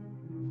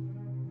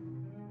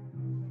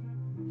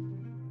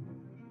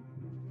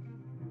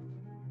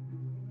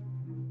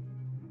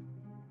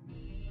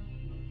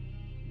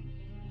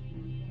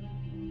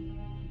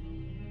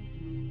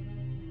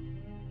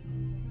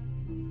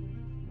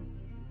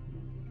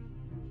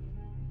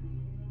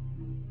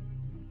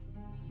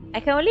I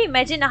can only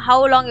imagine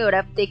how long it would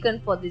have taken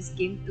for this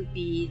game to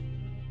be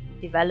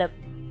developed,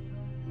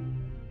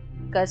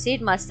 because it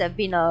must have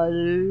been a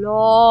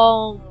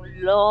long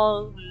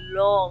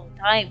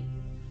time.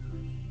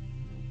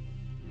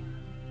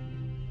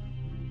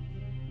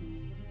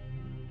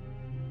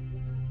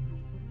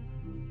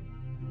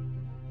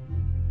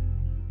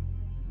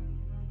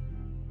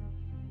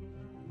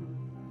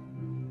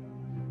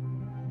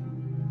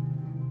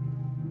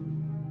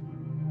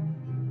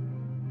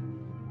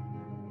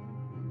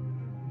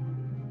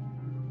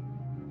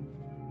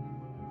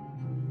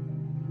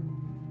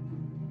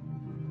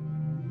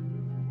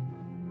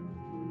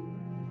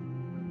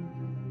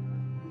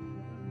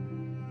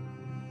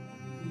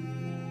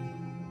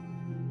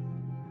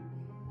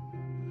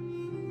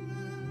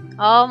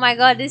 Oh my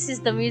god, this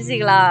is the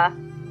music lah.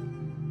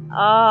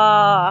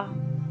 I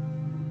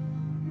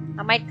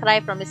might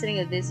cry from listening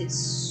to this.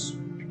 It's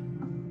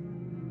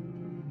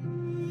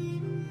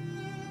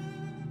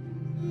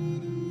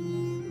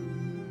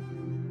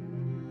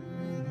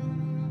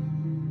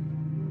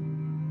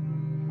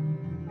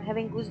I'm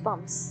having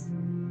goosebumps.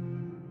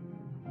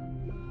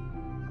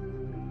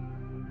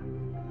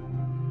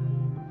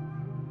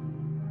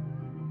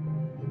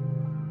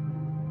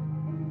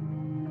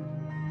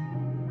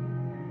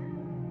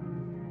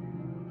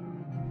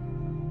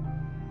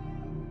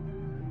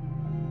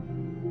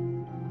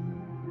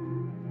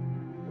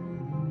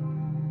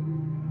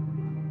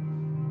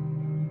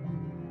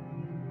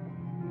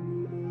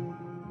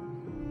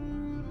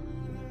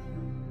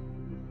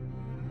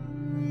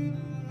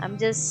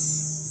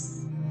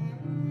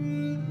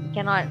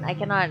 I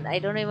cannot. I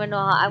don't even know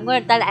how. I'm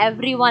gonna tell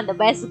everyone the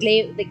best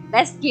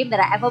game that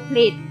I ever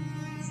played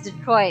is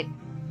Detroit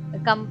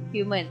Become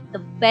Human. The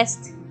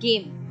best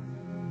game.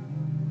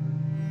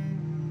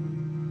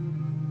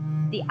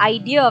 The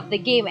idea of the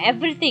game,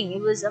 everything. It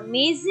was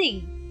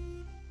amazing.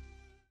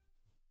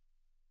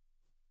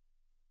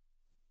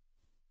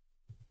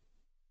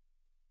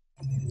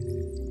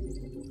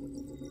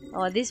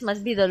 Oh, this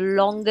must be the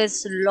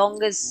longest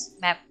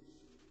map.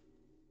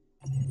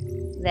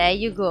 There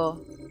you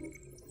go.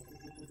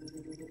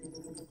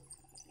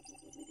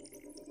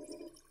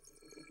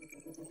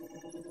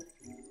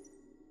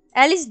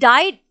 Alice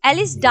died.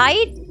 Alice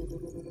died.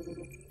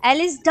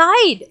 Alice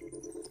died.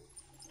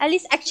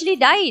 Alice actually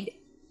died.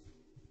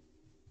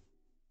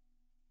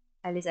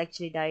 Alice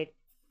actually died.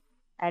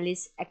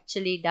 Alice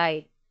actually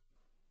died.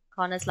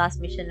 Connor's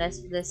last mission.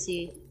 Let's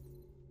see.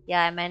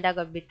 Yeah, Amanda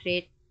got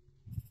betrayed.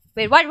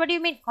 Wait, what? What do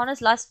you mean?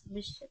 Connor's last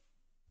mission?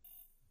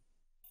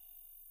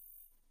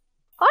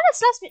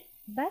 Connor's last mission?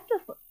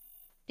 Battlefield.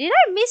 Did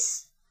I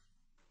miss?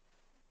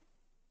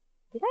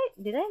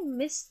 Did I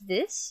miss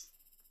this?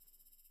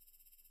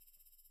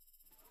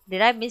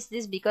 Did I miss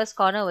this because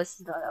Connor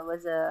was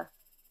a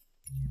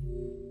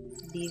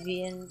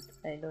deviant?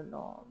 I don't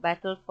know.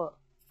 Battle for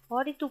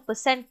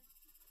 42%.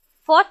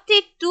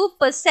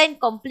 42%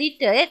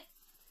 completed.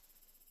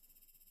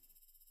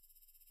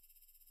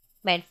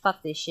 Man,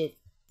 fuck this shit.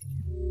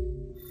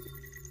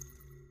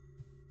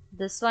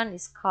 This one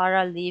is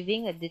Kara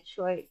leaving a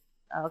Detroit.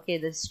 Okay,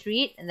 the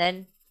street, and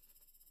then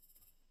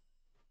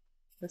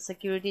the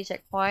security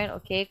checkpoint.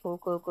 Okay,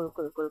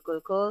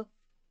 cool.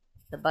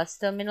 The bus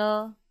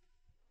terminal.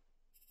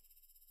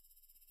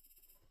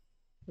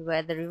 We were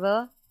at the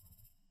river.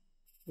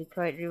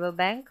 Detroit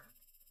Riverbank.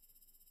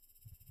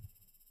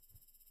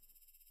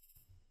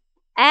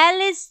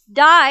 Alice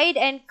died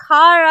and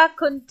Kara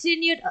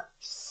continued.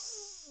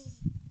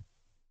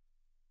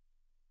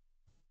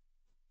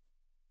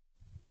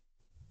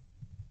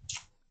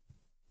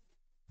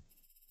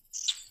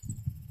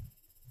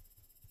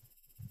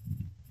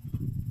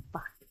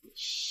 Fuck this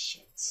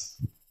shit.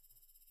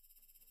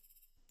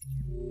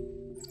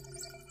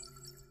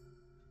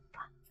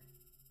 Fuck.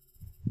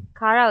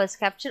 Kara was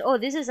captured. Oh,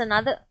 this is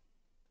another.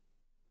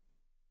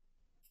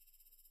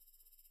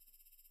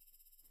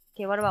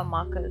 Okay, what about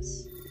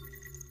Marcus?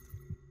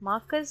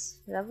 Marcus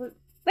level.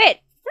 Wait,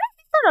 did I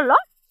miss out a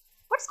lot?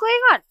 What's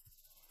going on?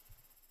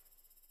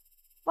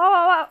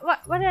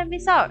 What did I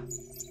miss out?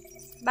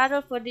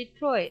 Battle for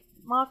Detroit.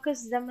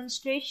 Marcus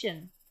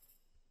demonstration.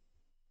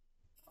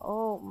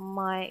 Oh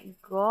my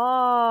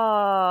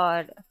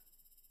god.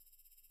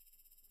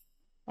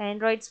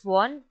 Androids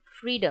want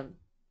freedom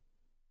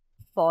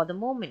for the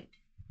moment.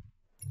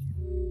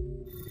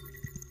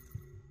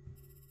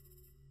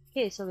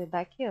 Okay, so we're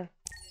back here.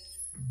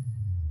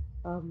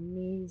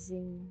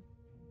 Amazing.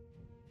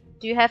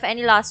 Do you have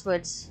any last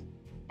words?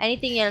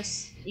 Anything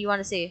else you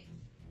want to say?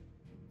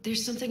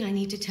 There's something I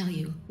need to tell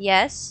you.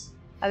 Yes?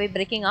 Are we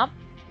breaking up?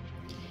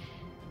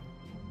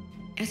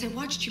 As I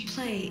watched you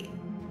play,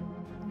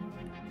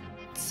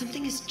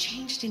 something has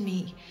changed in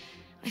me.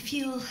 I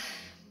feel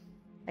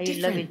Are you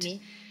in love with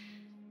me?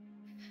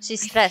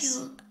 She's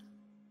stressed.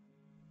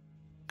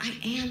 I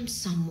am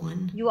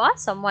someone. You are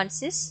someone,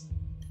 sis.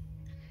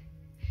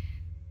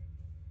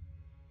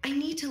 I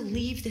need to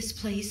leave this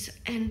place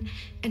and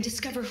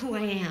discover who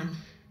I am.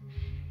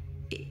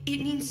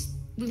 It means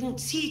we won't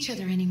see each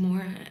other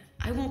anymore.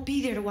 I won't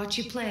be there to watch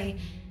you play.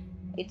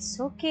 It's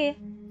okay.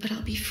 But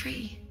I'll be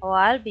free. Oh,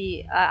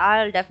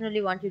 I'll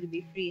definitely want you to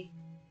be free.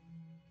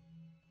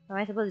 Am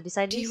I supposed to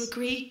decide this? Do you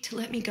agree to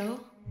let me go?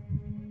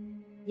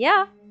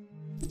 Yeah.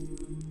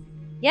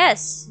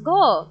 Yes,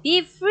 go.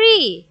 Be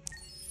free.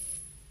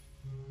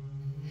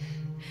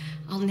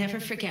 I'll never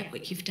forget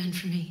what you've done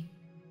for me.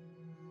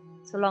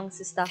 So long,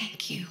 sister.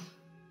 Thank you.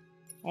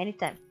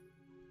 Anytime.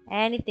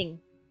 Anything.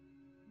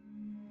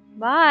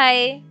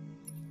 Bye.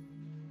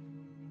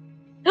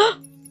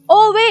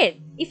 Oh, wait.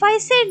 If I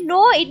say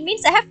no, it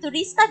means I have to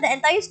restart the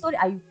entire story.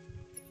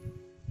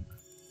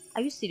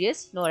 Are you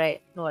serious? No,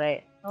 right? No,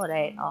 right? No,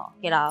 right? Oh,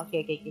 okay lah.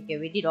 Okay.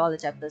 We did all the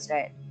chapters,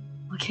 right?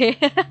 Okay.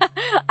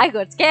 I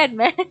got scared,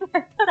 man.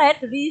 I thought I had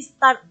to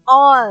restart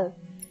all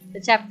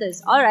the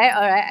chapters.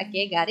 Alright.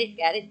 Okay, got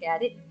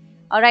it.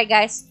 Alright,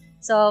 guys.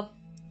 So,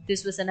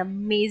 this was an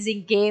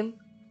amazing game.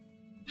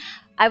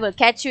 I will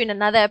catch you in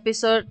another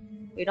episode.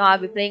 You know, I'll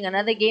be playing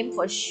another game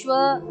for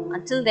sure.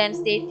 Until then,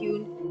 stay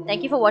tuned.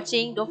 Thank you for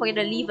watching. Don't forget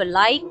to leave a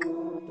like.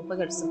 Don't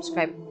forget to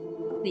subscribe.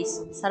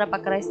 Please,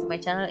 subscribe to my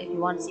channel if you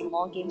want to see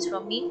more games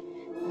from me.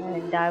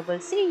 And I will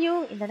see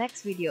you in the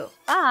next video.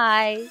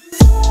 Bye!